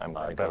 okay, I'm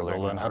going to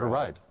learn how to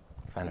ride.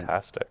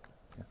 Fantastic.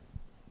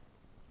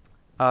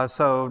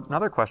 So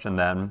another question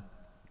then.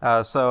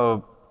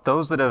 So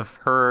those that have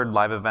heard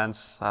live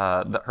events,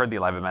 heard the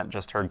live event,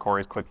 just heard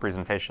Corey's quick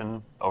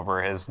presentation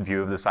over his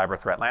view of the cyber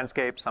threat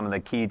landscape, some of the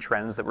key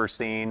trends that we're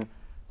seeing,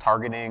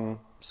 targeting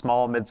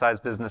small,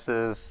 mid-sized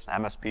businesses,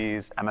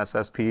 MSPs,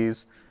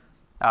 MSSPs.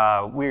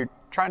 We're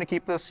trying to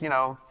keep this, you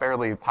know,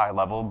 fairly high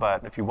level,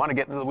 but if you want to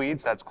get into the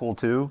weeds, that's cool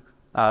too.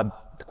 The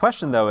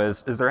question though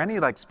is there any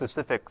like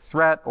specific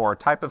threat or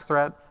type of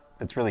threat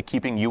that's really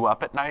keeping you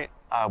up at night,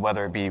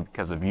 whether it be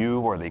because of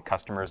you or the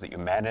customers that you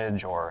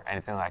manage or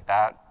anything like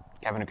that?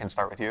 Kevin, we can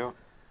start with you.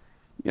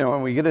 You know,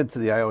 when we get into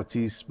the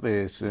IoT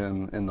space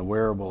and the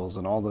wearables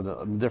and all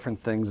the different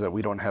things that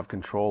we don't have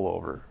control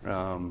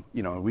over,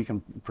 you know, we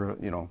can,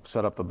 you know,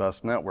 set up the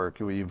best network.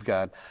 You've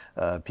got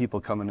people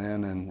coming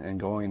in and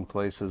going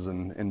places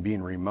and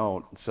being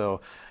remote.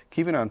 So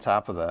keeping on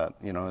top of that,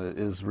 you know,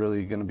 is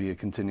really going to be a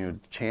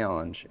continued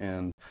challenge,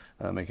 and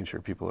making sure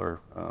people are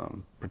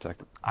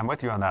protected. I'm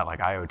with you on that. Like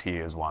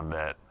IoT is one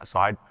that, so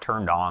I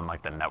turned on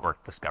like the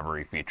network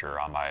discovery feature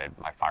on my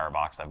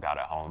Firebox I've got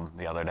at home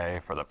the other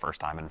day for the first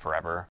time in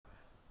forever.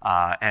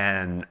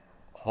 And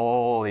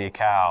holy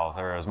cow,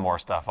 there is more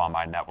stuff on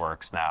my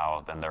networks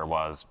now than there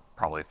was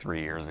probably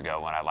 3 years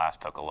ago when I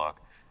last took a look.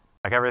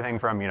 Like everything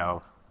from, you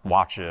know,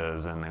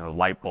 watches and, you know,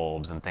 light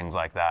bulbs and things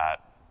like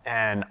that.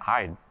 And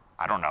I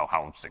don't know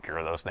how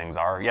secure those things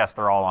are. Yes,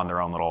 they're all on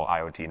their own little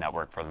IoT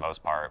network for the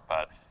most part,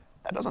 but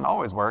that doesn't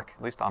always work,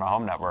 at least on a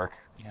home network.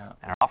 Yeah.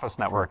 And an office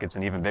network, it's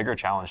an even bigger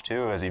challenge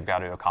too, as you've got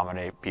to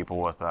accommodate people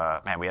with,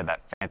 man, we had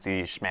that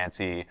fancy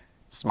schmancy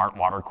smart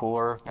water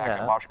cooler back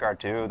at WatchGuard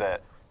 2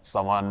 that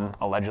someone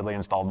allegedly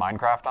installed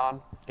Minecraft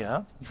on.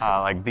 Yeah.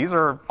 Like these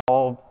are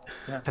all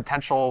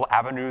potential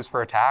avenues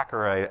for attack,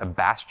 or a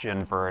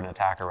bastion for an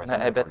attacker.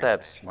 I bet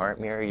that smart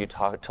mirror you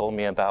told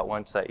me about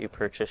once that you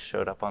purchased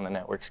showed up on the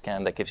network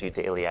scan that gives you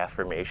daily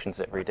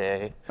affirmations every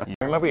day. I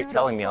remember you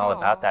telling me all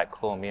about that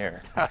cool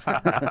mirror.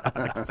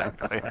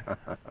 Exactly.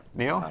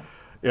 Neil?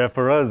 Yeah,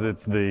 for us,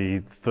 it's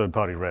the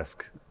third-party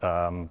risk,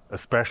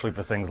 especially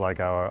for things like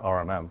our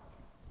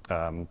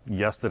RMM.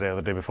 Yesterday or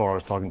the day before, I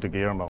was talking to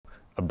Guillermo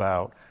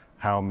about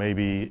how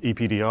maybe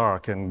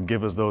EPDR can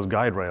give us those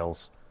guide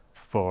rails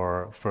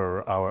for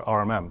our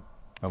RMM,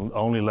 and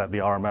only let the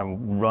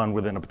RMM run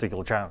within a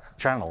particular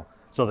channel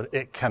so that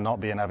it cannot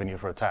be an avenue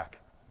for attack.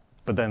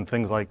 But then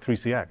things like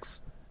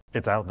 3CX,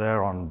 it's out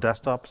there on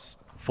desktops,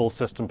 full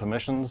system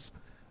permissions,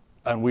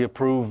 and we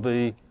approve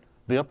the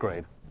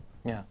upgrade.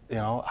 Yeah. You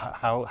know,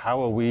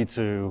 how are we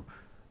to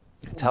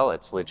tell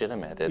it's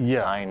legitimate. It's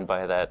Yeah. signed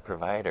by that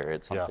provider.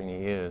 It's something you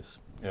use.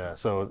 Yeah,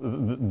 so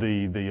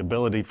the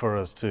ability for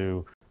us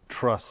to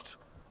trust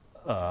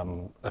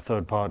a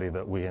third party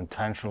that we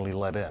intentionally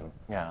let in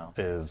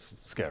is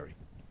scary.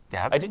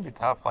 Yeah, I think it's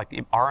tough. Like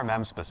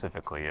RMM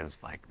specifically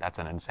is like, that's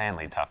an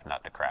insanely tough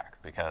nut to crack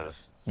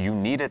because you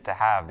need it to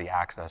have the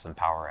access and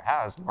power it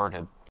has in order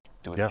to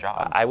do its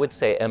job. I would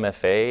say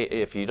MFA,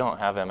 if you don't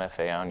have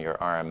MFA on your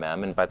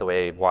RMM, and by the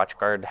way,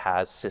 WatchGuard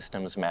has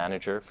Systems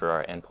Manager for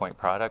our endpoint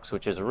products,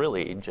 which is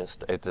really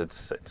just, it's an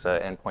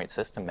endpoint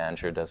system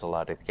manager, does a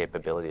lot of the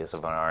capabilities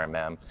of an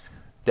RMM.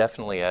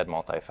 Definitely add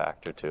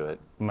multi-factor to it.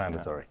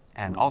 Mandatory.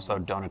 And also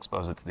don't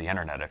expose it to the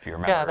internet if you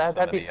remember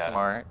that'd be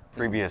smart.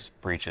 Previous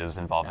breaches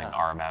involving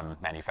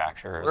RMM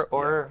manufacturers.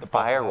 Or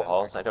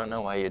firewalls. I don't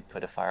know why you'd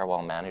put a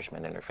firewall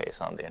management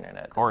interface on the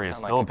internet. Corey is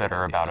still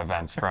bitter about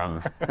events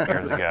from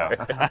years ago.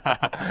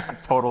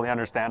 Totally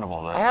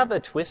understandable, though. I have a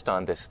twist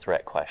on this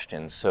threat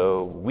question.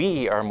 So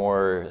we are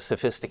more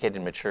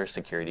sophisticated, mature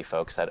security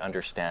folks that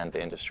understand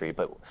the industry.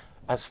 But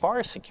as far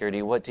as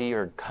security, what do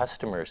your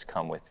customers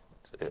come with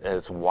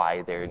as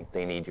why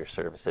they need your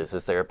services?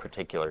 Is there a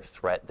particular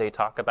threat they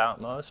talk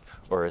about most,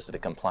 or is it a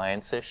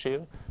compliance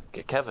issue?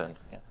 Kevin.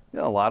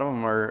 Yeah, a lot of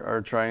them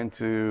are trying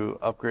to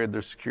upgrade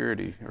their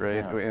security,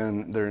 right,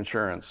 and their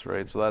insurance,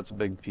 right? So that's a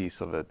big piece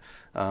of it.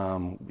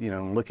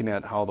 Looking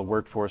at how the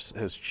workforce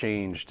has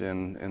changed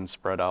and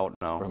spread out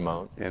now.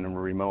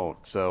 Remote.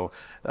 So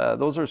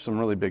those are some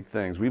really big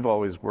things. We've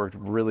always worked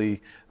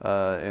really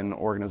in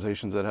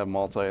organizations that have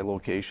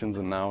multi-locations,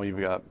 and now you've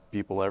got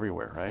people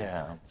everywhere, right?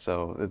 Yeah.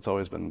 So it's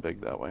always been big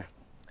that way.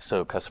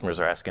 So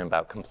customers are asking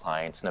about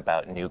compliance and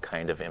about new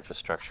kind of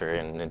infrastructure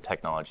and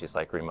technologies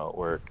like remote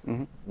work.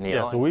 Mm-hmm.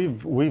 Neil? Yeah, so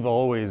we've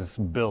always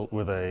built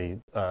with a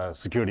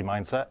security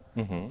mindset,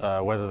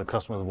 whether the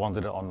customers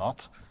wanted it or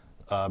not,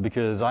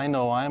 because I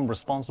know I'm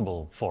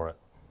responsible for it.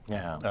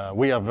 Yeah.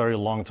 We have very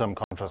long-term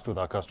contracts with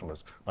our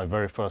customers. My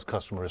very first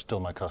customer is still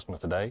my customer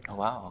today. Oh,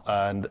 wow.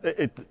 And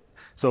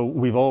so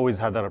we've always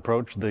had that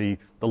approach. The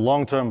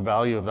long-term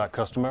value of that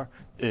customer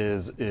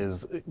is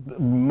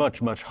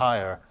much, much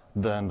higher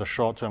than the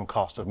short-term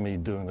cost of me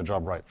doing the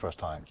job right first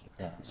time.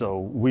 Yeah. So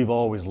we've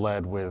always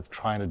led with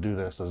trying to do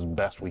this as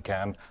best we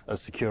can,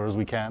 as secure as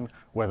we can,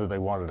 whether they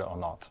wanted it or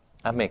not.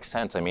 That makes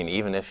sense. I mean,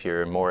 even if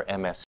you're more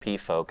MSP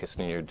focused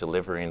and you're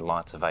delivering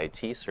lots of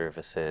IT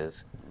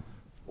services,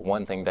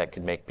 one thing that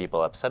could make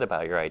people upset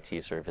about your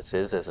IT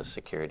services is a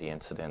security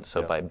incident.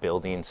 So by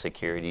building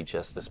security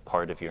just as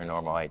part of your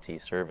normal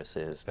IT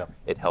services,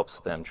 it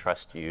helps them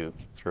trust you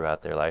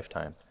throughout their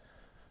lifetime.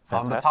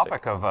 On the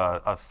topic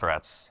of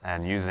threats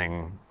and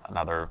using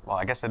another, well,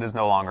 I guess it is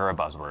no longer a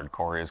buzzword.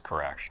 Corey is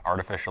correct.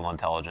 Artificial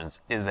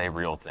intelligence is a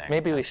real thing.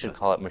 Maybe we should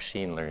call it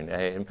machine learning.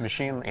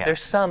 Yeah.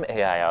 There's some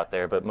AI out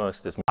there, but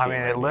most is machine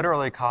learning. It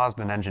literally caused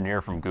an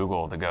engineer from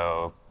Google to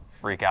go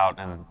freak out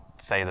and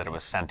say that it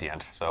was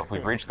sentient. So if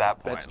we've reached that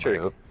point, that's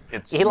true.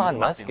 Elon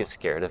Musk is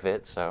scared of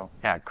it, so.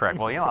 Yeah, correct.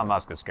 Well, Elon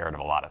Musk is scared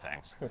of a lot of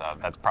things, so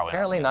that's probably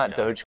apparently not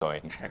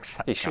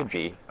Dogecoin. He should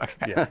be.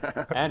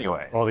 Yeah.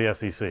 Anyway. Or the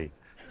SEC.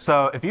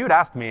 So if you had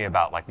asked me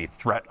about like the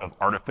threat of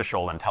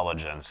artificial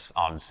intelligence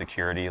on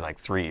security like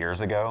 3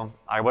 years ago,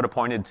 I would have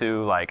pointed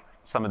to like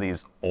some of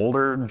these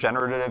older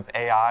generative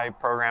AI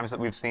programs that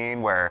we've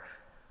seen where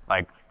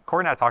like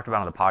Corey and I talked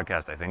about on the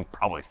podcast, I think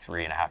probably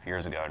 3.5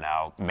 years ago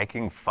now,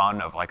 making fun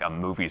of like a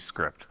movie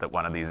script that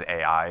one of these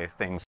AI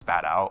things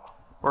spat out,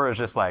 where it was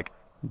just like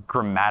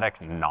grammatic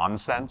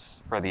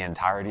nonsense for the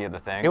entirety of the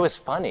thing. It was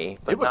funny,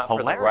 but not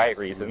for the right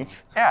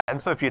reasons. Yeah,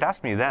 and so if you'd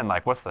asked me then,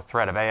 like, what's the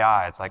threat of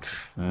AI? It's like,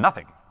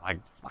 nothing. Like,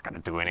 it's not going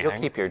to do anything.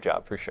 You'll keep your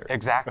job for sure.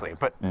 Exactly.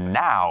 But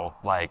now,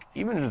 like,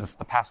 even just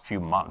the past few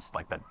months,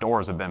 like, the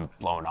doors have been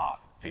blown off,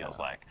 it feels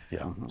like.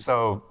 Yeah.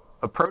 So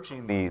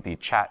approaching the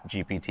chat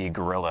GPT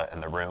gorilla in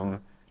the room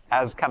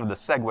as kind of the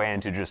segue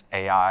into just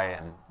AI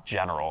in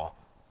general,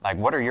 like,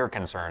 what are your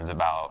concerns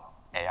about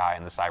AI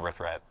in the cyber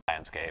threat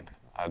landscape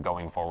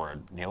going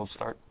forward? Neil,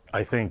 start.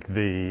 I think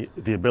the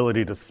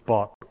ability to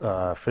spot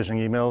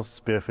phishing emails,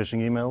 spear phishing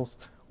emails,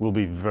 will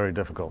be very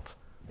difficult.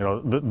 You know,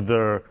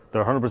 they're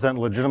 100%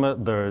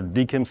 legitimate. They're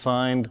DKIM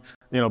signed.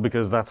 You know,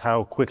 because that's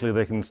how quickly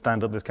they can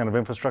stand up this kind of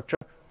infrastructure.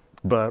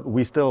 But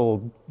we're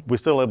still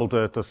able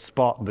to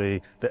spot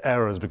the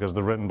errors because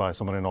they're written by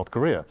someone in North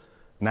Korea.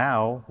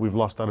 Now we've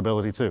lost that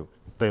ability too.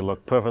 They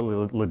look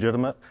perfectly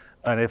legitimate,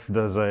 and if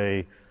there's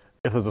a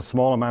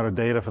small amount of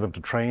data for them to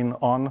train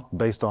on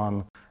based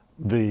on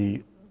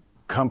the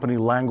company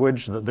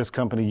language that this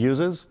company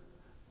uses,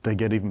 they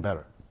get even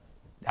better.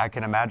 I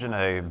can imagine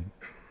a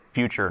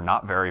future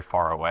not very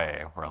far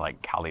away where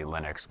like Kali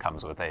Linux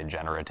comes with a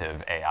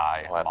generative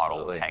AI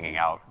model hanging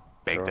out,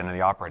 baked into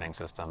the operating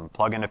system.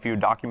 Plug in a few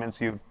documents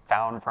you've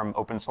found from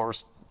open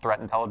source threat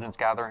intelligence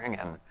gathering,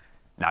 and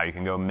now you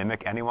can go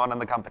mimic anyone in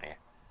the company.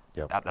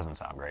 Yep. That doesn't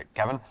sound great.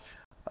 Kevin?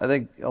 I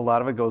think a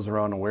lot of it goes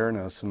around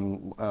awareness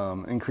and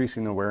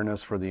increasing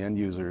awareness for the end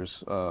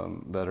users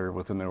that are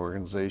within the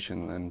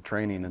organization, and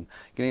training and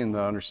getting them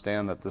to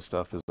understand that this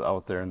stuff is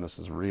out there and this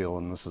is real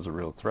and this is a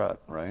real threat,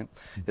 right?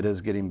 It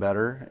is getting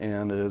better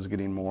and it is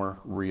getting more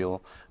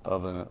real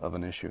of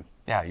an issue.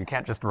 Yeah, you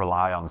can't just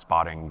rely on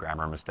spotting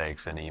grammar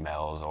mistakes in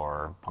emails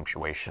or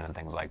punctuation and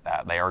things like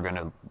that. They are going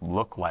to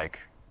look like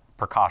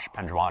Prakash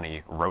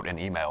Panjwani wrote an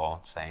email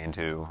saying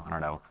to, I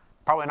don't know,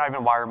 probably not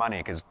even wire money,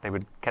 because they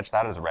would catch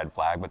that as a red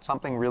flag, but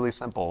something really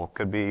simple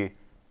could be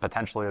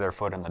potentially their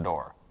foot in the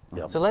door.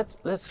 Yep. So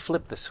let's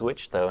flip the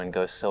switch though and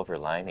go silver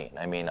lining.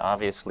 I mean,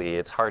 obviously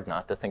it's hard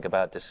not to think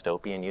about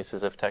dystopian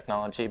uses of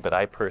technology, but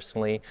I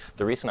personally,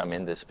 the reason I'm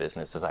in this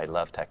business is I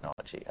love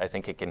technology. I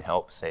think it can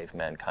help save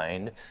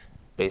mankind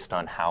based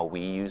on how we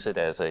use it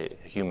as a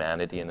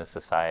humanity in a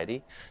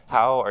society.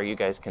 How are you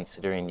guys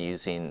considering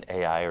using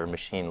AI or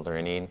machine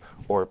learning,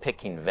 or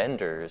picking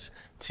vendors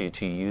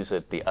to use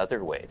it the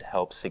other way to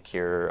help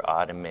secure,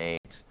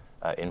 automate,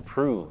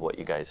 improve what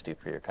you guys do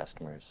for your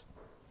customers?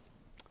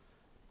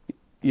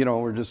 You know,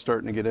 we're just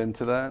starting to get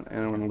into that,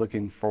 and we're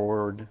looking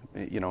forward.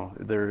 You know,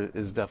 there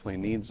is definitely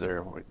needs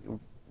there.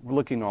 We're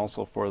looking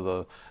also for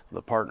the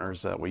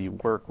partners that we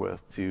work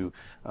with to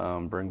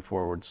bring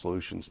forward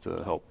solutions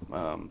to help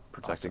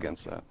protect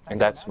against that. And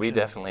that's, we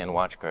definitely in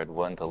WatchGuard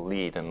want to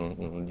lead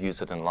and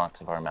use it in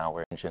lots of our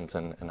malware engines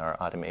and our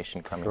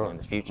automation coming in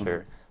the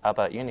future. How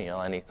about you,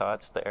 Neil? Any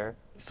thoughts there?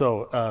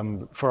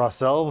 So for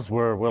ourselves,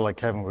 we're like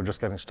Kevin, we're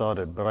just getting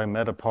started. But I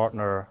met a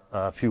partner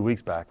a few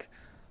weeks back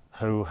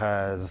who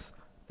has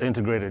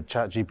integrated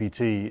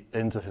ChatGPT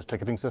into his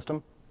ticketing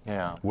system,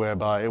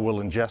 whereby it will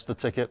ingest the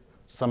ticket,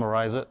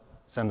 summarize it,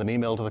 send an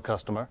email to the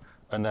customer,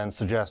 and then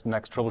suggest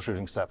next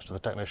troubleshooting steps to the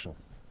technician.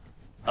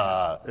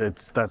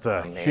 That's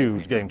a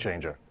huge game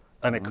changer,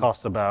 and it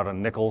costs about a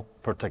nickel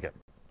per ticket.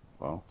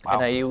 Wow.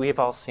 And we've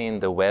all seen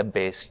the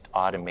web-based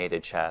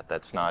automated chat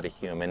that's not a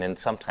human, and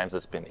sometimes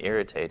it's been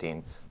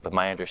irritating, but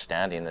my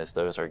understanding is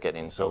those are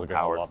getting so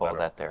powerful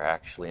that they're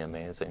actually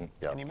amazing.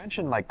 And you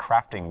mentioned like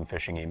crafting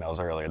phishing emails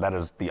earlier. That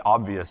is the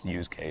obvious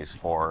use case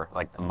for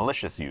like the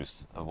malicious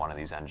use of one of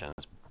these engines.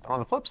 But on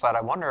the flip side,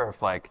 I wonder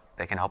if like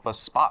they can help us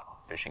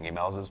spot phishing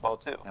emails as well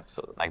too.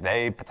 Absolutely. Like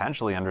they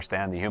potentially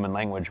understand the human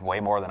language way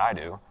more than I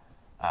do,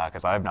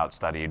 because I have not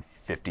studied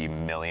 50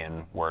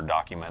 million Word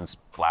documents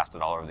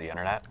blasted all over the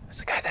internet. It's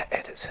the guy that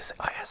edits his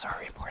ISR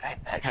report.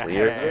 Actually,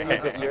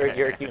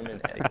 your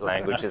human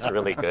language is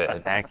really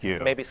good. Thank you.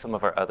 So maybe some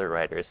of our other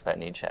writers that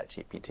need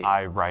ChatGPT.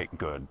 I write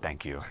good,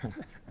 thank you.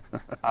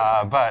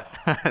 But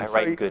I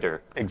write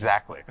gooder.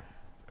 Exactly.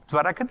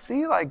 But I could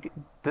see like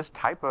this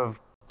type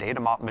of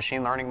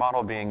machine learning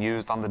model being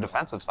used on the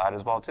defensive side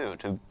as well too,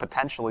 to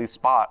potentially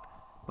spot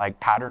like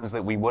patterns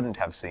that we wouldn't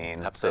have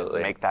seen. Absolutely.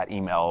 That make that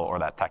email or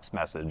that text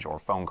message or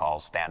phone call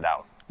stand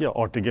out. Yeah,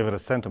 or to give it a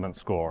sentiment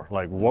score.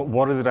 Like,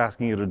 what is it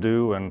asking you to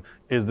do, and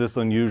is this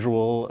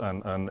unusual,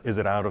 and is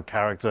it out of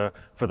character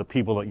for the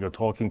people that you're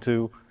talking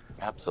to?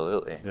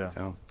 Absolutely.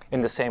 Yeah.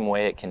 In the same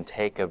way it can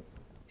take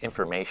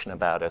information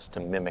about us to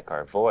mimic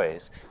our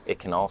voice, it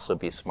can also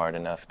be smart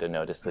enough to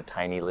notice the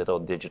tiny little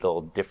digital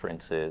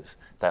differences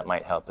that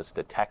might help us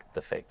detect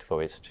the faked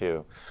voice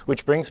too.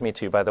 Which brings me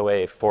to, by the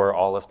way, for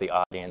all of the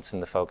audience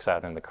and the folks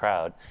out in the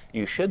crowd,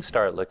 you should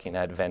start looking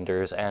at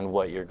vendors and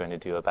what you're going to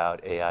do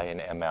about AI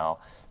and ML,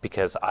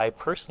 because I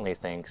personally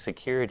think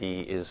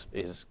security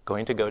is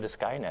going to go to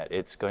Skynet.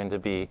 It's going to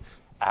be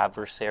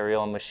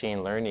adversarial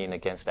machine learning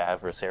against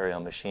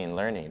adversarial machine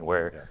learning,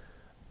 where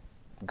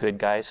good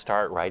guys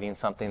start writing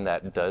something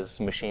that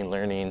does machine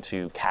learning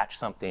to catch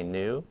something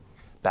new.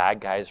 Bad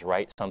guys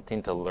write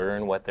something to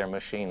learn what their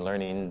machine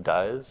learning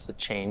does,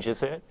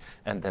 changes it,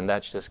 and then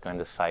that's just going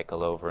to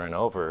cycle over and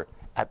over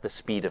at the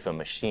speed of a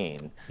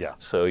machine. Yeah.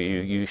 So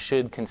you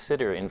should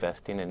consider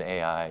investing in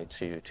AI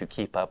to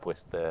keep up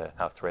with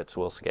how threats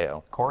will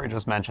scale. Corey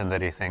just mentioned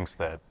that he thinks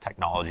that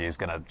technology is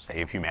going to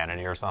save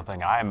humanity or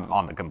something. I'm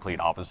on the complete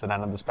opposite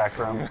end of the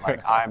spectrum.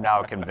 Like, I'm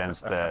now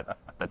convinced that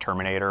The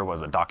Terminator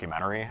was a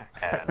documentary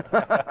and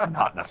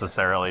not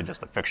necessarily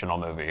just a fictional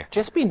movie.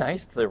 Just be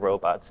nice to the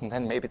robots, and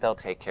then maybe they'll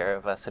take care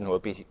of us, and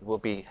we'll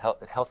be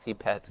healthy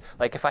pets.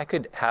 Like, if I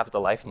could have the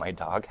life my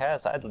dog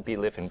has, I'd be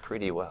living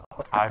pretty well.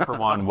 I, for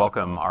one,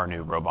 welcome our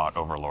new robot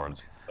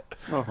overlords.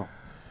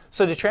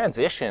 So to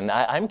transition,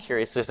 I'm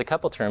curious, there's a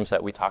couple terms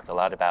that we talked a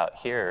lot about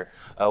here.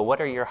 What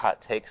are your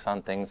hot takes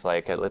on things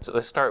like, let's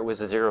start with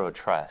zero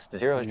trust.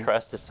 Zero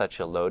trust is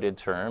such a loaded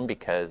term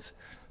because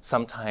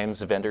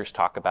sometimes vendors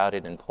talk about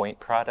it in point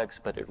products,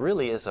 but it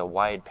really is a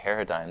wide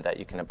paradigm that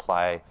you can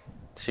apply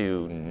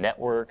to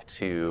network,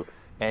 to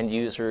end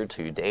user,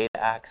 to data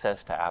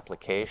access, to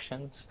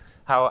applications.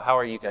 How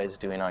are you guys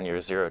doing on your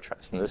zero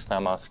trust? And this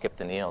time I'll skip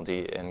to Neil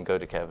and go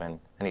to Kevin.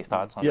 Any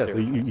thoughts on Yeah, zero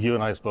so trust? you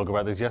and I spoke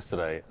about this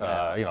yesterday.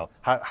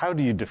 How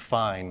do you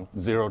define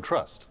zero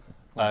trust?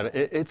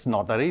 It's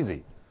not that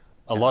easy.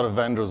 A lot of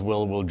vendors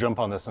will jump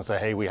on this and say,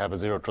 hey, we have a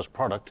zero trust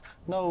product.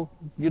 No,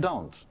 you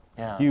don't.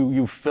 Yeah.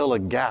 You fill a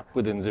gap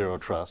within zero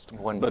trust,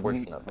 One but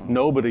portion of it.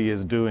 nobody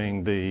is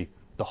doing the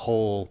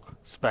whole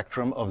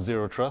spectrum of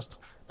zero trust.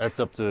 It's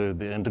up to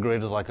the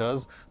integrators like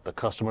us, the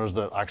customers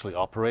that actually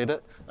operate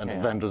it, and the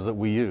vendors that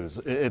we use.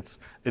 It's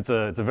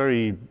a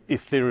very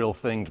ethereal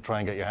thing to try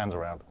and get your hands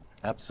around.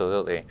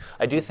 Absolutely.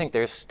 I do think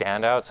there's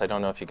standouts. I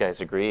don't know if you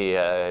guys agree.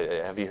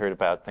 Have you heard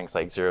about things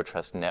like Zero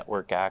Trust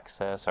Network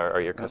Access? Are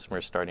your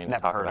customers starting to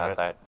talk about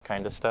that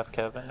kind of stuff,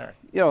 Kevin? Or?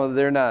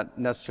 They're not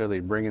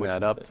necessarily bringing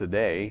that up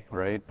today,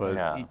 right?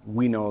 But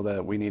we know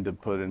that we need to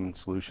put in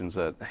solutions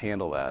that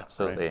handle that.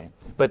 Absolutely. Right?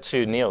 But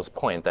to Neil's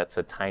point, that's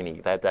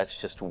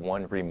just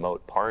one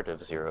remote part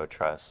of Zero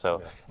Trust.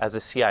 So as a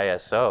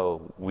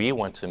CISO, we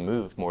want to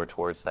move more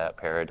towards that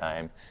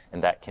paradigm,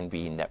 and that can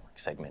be network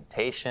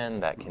segmentation,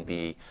 that can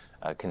be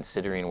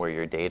considering where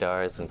your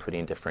data is and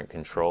putting different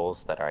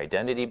controls that are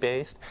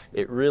identity-based.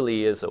 It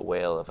really is a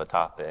whale of a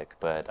topic,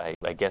 but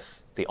I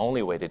guess the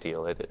only way to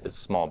deal with it is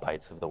small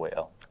bites of the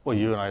whale. Well,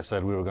 you and I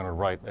said we were going to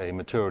write a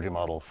maturity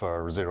model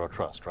for Zero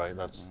Trust, right?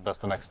 That's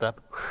the next step?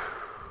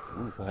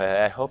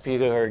 I hope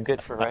you are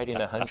good for writing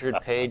a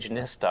 100-page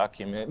NIST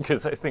document,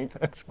 because I think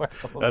that's where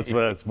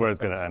it's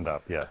going to end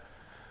up, yeah.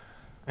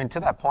 And to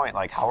that point,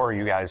 like, how are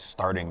you guys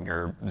starting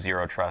your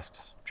Zero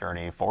Trust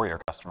journey for your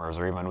customers,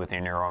 or even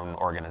within your own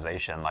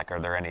organization? Like, are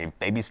there any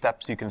baby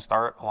steps you can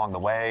start along the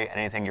way?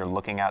 Anything you're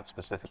looking at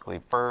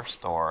specifically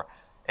first, or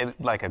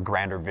like a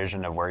grander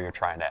vision of where you're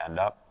trying to end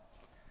up?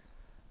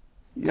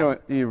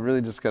 You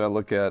really just got to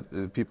look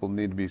at people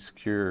need to be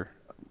secure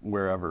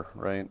wherever,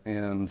 right?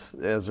 And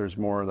as there's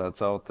more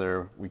that's out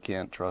there, we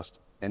can't trust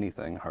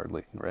anything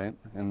hardly, right?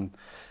 And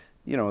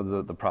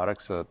the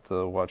products that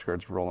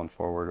WatchGuard's rolling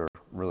forward are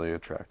really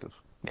attractive.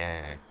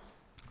 Yeah.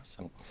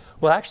 Awesome.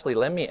 Well, actually,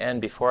 let me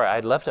end before.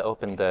 I'd love to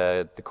open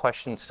the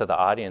questions to the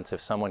audience if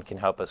someone can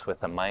help us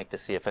with a mic to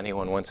see if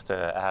anyone wants to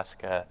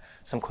ask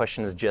some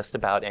questions just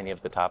about any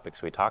of the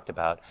topics we talked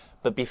about.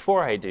 But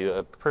before I do,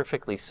 a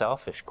perfectly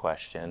selfish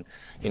question.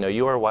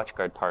 You are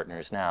WatchGuard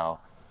partners now.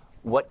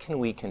 What can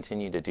we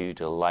continue to do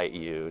to delight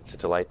you, to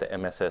delight the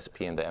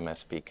MSSP and the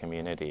MSP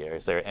community? Or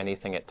is there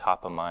anything at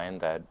top of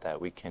mind that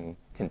we can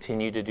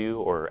continue to do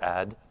or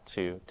add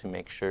to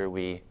make sure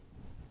we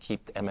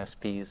keep the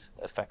MSPs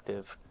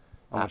effective?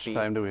 How much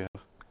time do we have?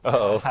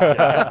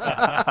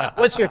 Uh-oh.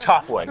 What's your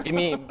top one?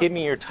 Give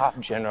me your top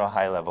general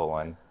high-level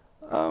one.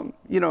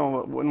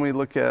 When we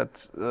look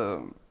at,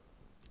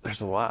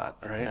 there's a lot,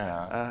 right?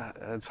 Yeah.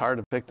 It's hard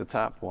to pick the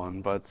top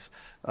one, but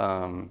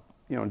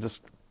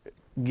just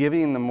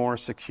giving the more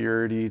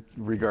security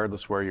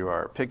regardless where you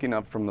are, picking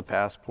up from the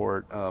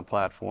Passport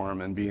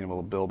platform and being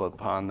able to build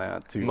upon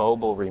that to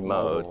mobile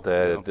remote,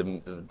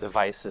 the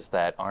devices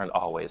that aren't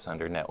always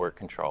under network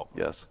control.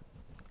 Yes.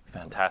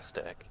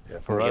 Fantastic. Yeah,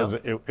 for us,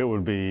 it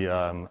would be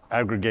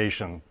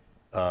aggregation.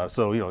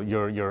 So your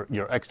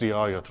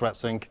XDR, your threat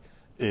sync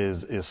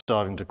is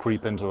starting to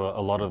creep into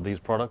a lot of these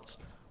products.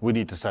 We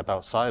need to step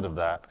outside of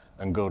that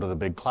and go to the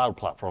big cloud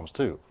platforms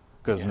too,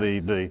 because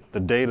the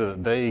data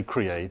that they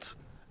create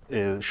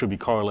should be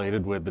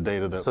correlated with the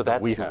data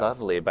that we have. So that's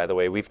lovely. By the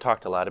way, we've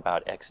talked a lot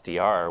about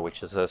XDR,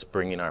 which is us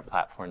bringing our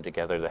platform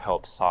together to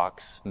help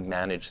SOCs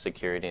manage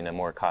security in a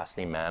more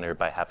costly manner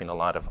by having a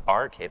lot of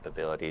our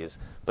capabilities.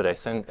 But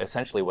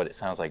essentially what it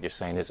sounds like you're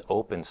saying is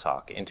open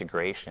SOC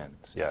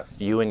integrations. Yes.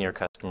 You and your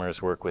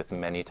customers work with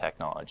many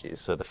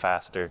technologies. So the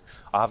faster,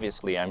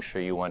 obviously, I'm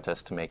sure you want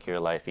us to make your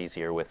life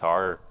easier with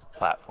our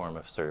platform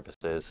of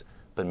services,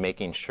 but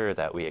making sure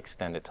that we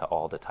extend it to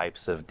all the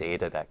types of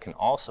data that can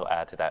also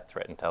add to that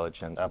threat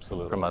intelligence.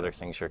 Absolutely. From other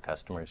things your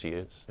customers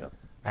use. Yep.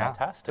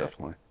 Fantastic.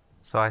 Definitely.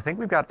 So I think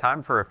we've got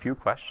time for a few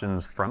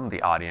questions from the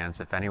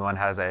audience. If anyone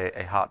has a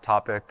hot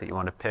topic that you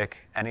want to pick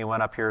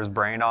anyone up here's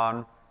brain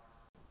on,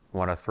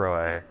 want to throw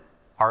a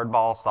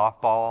hardball,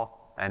 softball,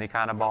 any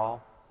kind of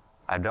ball?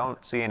 I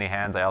don't see any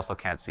hands. I also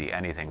can't see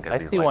anything.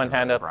 I see one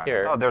hand up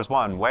here. Oh, there's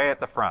one way at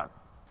the front.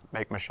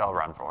 Make Michelle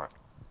run for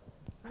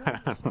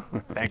it.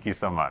 Thank you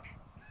so much.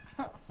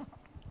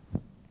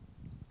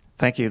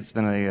 Thank you. It's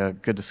been a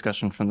good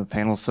discussion from the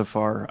panel so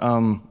far.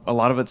 A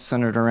lot of it's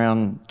centered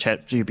around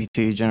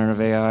ChatGPT,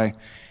 generative AI,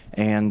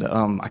 and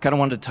I kind of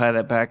wanted to tie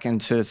that back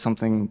into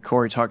something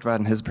Corey talked about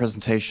in his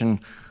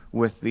presentation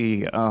with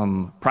the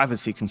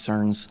privacy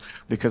concerns,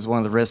 because one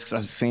of the risks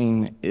I've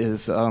seen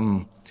is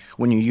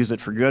when you use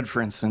it for good,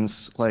 for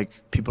instance,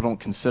 like people don't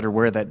consider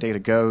where that data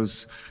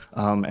goes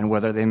and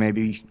whether they may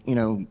be,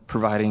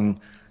 providing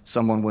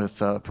someone with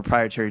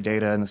proprietary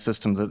data in a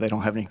system that they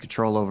don't have any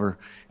control over,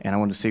 and I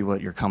wanted to see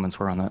what your comments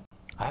were on that.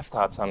 I have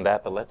thoughts on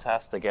that, but let's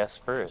ask the guests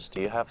first. Do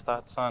you have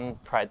thoughts on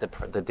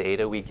the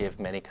data we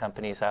give many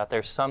companies out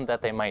there? Some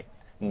that they might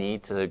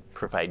need to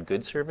provide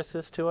good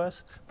services to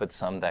us, but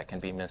some that can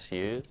be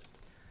misused?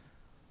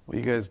 Well,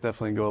 you guys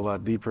definitely go a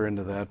lot deeper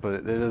into that, but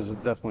it is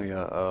definitely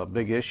a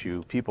big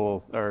issue.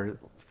 People are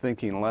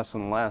thinking less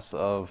and less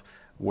of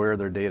where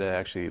their data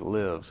actually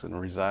lives and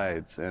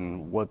resides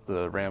and what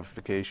the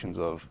ramifications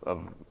of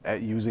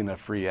using a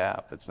free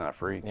app. It's not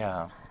free.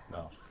 Yeah.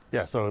 No.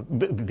 Yeah, so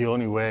the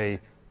only way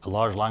a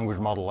large language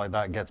model like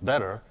that gets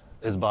better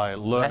is by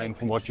learning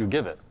from what you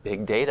give it.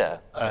 Big data.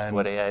 That's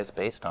what AI is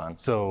based on.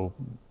 So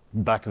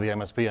back to the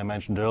MSP I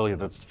mentioned earlier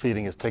that's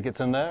feeding his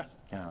tickets in there.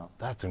 Yeah.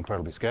 That's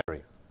incredibly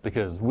scary.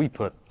 because we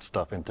put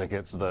stuff in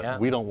tickets that Yeah.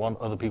 we don't want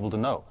other people to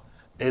know.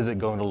 Is it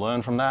going to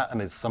learn from that,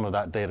 and is some of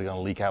that data going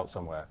to leak out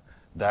somewhere?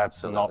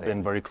 That's not Absolutely.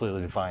 been very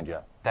clearly defined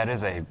yet. That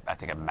is I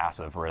think, a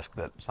massive risk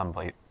that some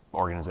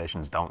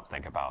organizations don't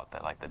think about.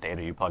 That like the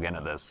data you plug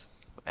into this,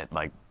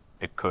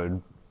 it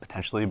could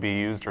potentially be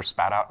used or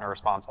spat out in a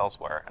response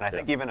elsewhere. And I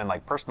think even in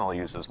like personal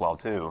use as well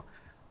too.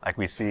 Like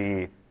we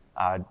see,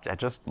 I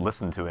just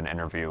listened to an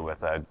interview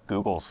with a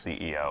Google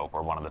CEO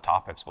where one of the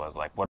topics was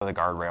like, what are the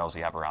guardrails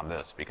you have around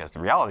this? Because the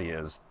reality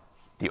is,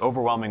 the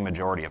overwhelming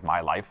majority of my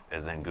life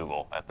is in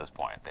Google at this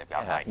point. They've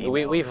got my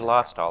emails. We've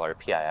lost all our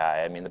PII.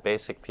 I mean, the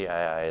basic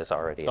PII is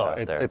already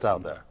out there. It's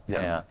out there.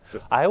 Yes. Yeah.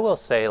 I will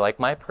say, like,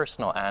 my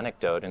personal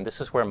anecdote, and this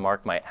is where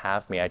Mark might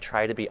have me, I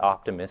try to be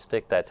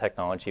optimistic that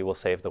technology will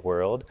save the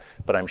world,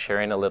 but I'm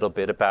sharing a little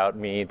bit about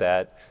me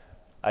that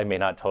I may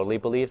not totally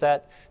believe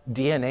that.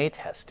 DNA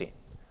testing.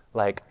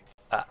 Like,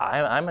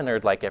 I'm a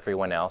nerd like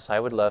everyone else.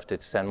 I would love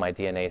to send my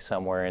DNA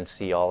somewhere and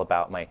see all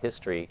about my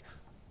history.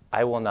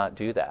 I will not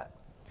do that.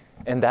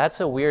 And that's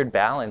a weird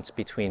balance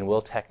between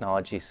will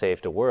technology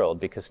save the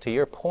world? Because to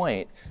your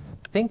point,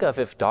 think of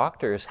if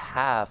doctors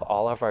have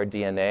all of our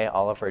DNA,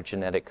 all of our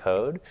genetic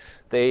code,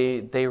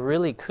 they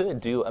really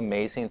could do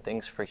amazing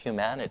things for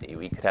humanity.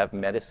 We could have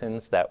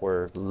medicines that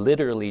were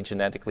literally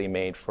genetically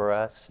made for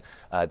us.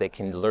 They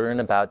can learn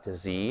about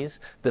disease.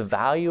 The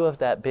value of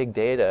that big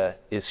data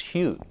is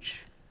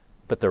huge,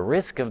 but the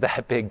risk of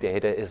that big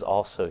data is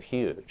also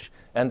huge.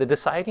 And the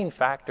deciding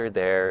factor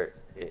there,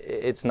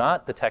 it's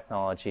not the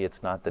technology,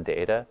 it's not the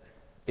data,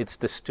 it's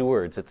the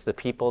stewards, it's the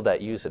people that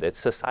use it, it's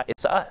society,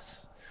 it's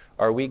us.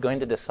 Are we going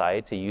to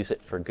decide to use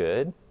it for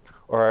good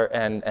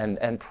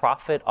and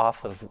profit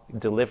off of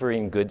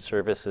delivering good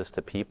services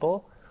to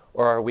people,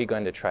 or are we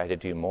going to try to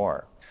do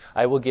more?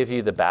 I will give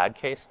you the bad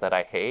case that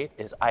I hate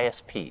is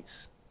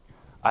ISPs.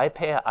 I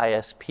pay an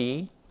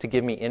ISP to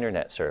give me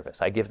internet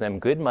service. I give them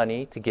good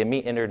money to give me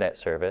internet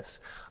service.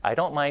 I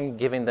don't mind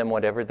giving them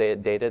whatever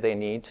data they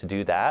need to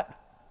do that.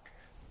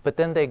 But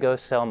then they go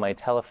sell my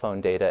telephone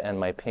data and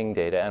my ping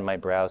data and my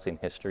browsing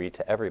history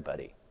to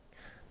everybody.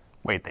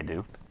 Wait, they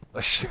do?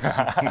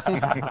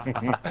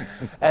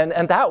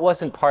 And that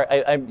wasn't part,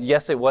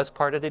 yes, it was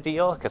part of the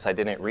deal, because I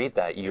didn't read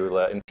that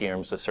EULA in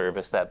terms of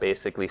service that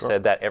basically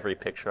said that every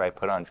picture I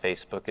put on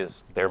Facebook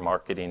is their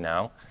marketing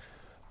now.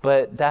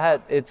 But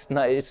it's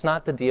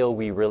not the deal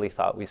we really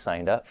thought we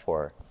signed up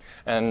for.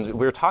 And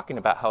we were talking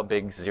about how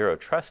big zero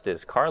trust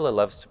is. Carla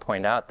loves to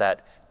point out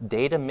that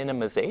data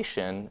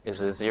minimization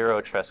is a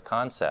zero trust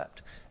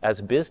concept. As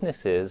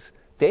businesses,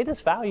 data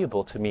is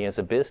valuable to me as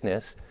a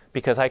business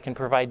because I can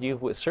provide you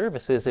with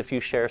services if you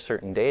share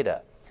certain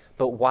data.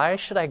 But why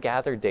should I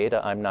gather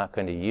data I'm not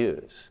going to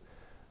use?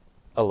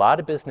 A lot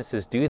of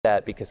businesses do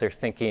that because they're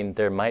thinking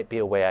there might be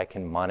a way I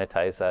can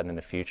monetize that in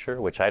the future,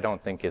 which I don't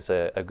think is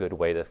a good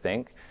way to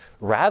think,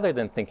 rather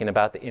than thinking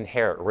about the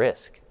inherent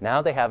risk.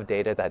 Now they have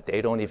data that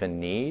they don't even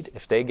need.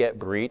 If they get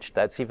breached,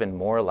 that's even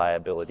more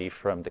liability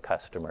from the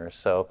customers.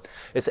 So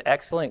it's an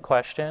excellent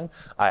question.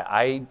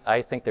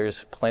 I think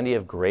there's plenty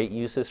of great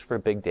uses for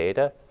big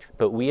data,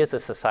 but we as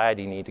a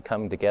society need to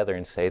come together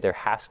and say there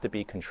has to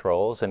be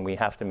controls, and we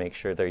have to make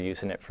sure they're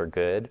using it for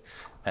good.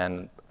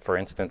 And for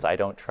instance, I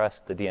don't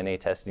trust the DNA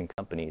testing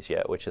companies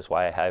yet, which is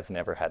why I have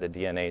never had a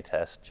DNA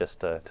test just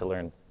to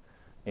learn,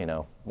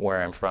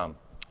 where I'm from.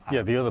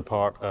 Yeah, the other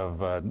part of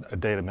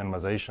data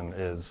minimization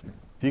is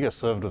if you get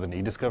served with an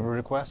e-discovery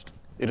request,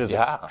 it is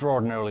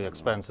extraordinarily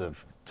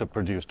expensive to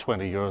produce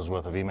 20 years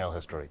worth of email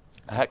history.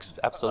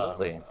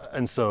 Absolutely.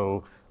 And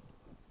so,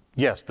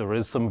 yes, there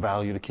is some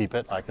value to keep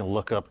it. I can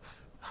look up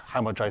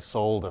how much I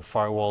sold a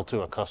firewall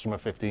to a customer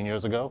 15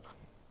 years ago,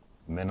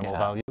 minimal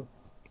value.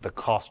 The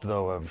cost,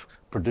 though, of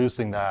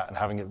producing that and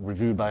having it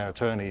reviewed by an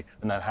attorney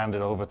and then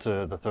handed over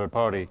to the third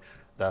party,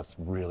 that's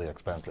really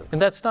expensive.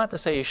 And that's not to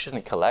say you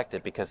shouldn't collect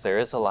it, because there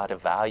is a lot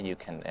of value you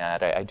can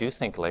add. I do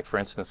think, like, for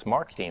instance,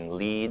 marketing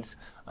leads,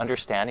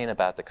 understanding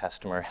about the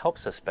customer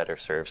helps us better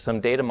serve. Some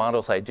data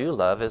models I do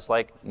love is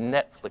like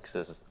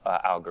Netflix's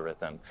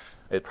algorithm.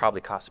 It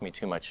probably costs me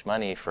too much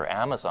money for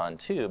Amazon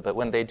too, but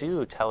when they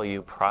do tell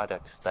you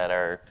products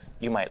that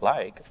you might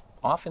like,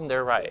 often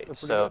they're right.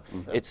 So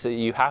it's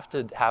you have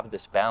to have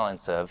this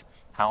balance of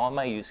how am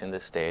I using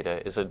this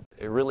data? Is it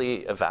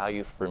really a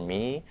value for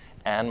me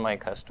and my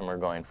customer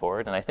going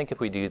forward? And I think if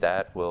we do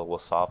that, we'll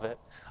solve it.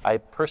 I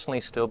personally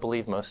still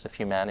believe most of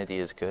humanity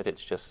is good.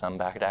 It's just some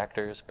bad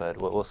actors,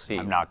 but we'll see.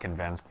 I'm not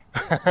convinced.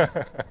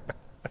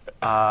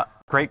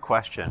 Great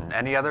question.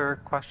 Any other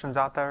questions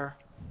out there?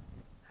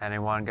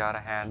 Anyone got a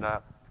hand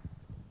up?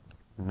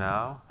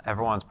 No?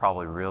 Everyone's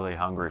probably really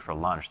hungry for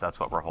lunch. That's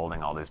what we're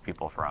holding all these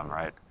people from,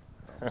 right?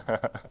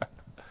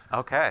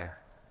 Okay.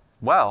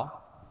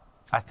 Well,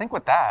 I think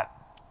with that,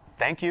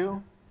 thank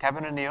you,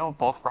 Kevin and Neil,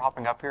 both for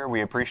hopping up here.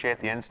 We appreciate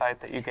the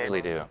insight that you gave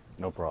Really us. do.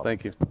 No problem.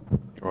 Thank you.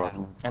 You're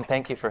welcome. And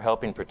thank you for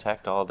helping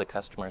protect all the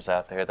customers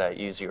out there that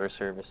use your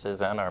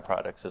services and our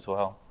products as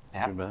well.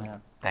 Yeah. You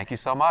bet. Thank you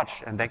so much.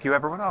 And thank you,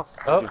 everyone else.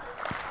 Oh.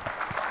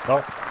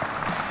 Oh.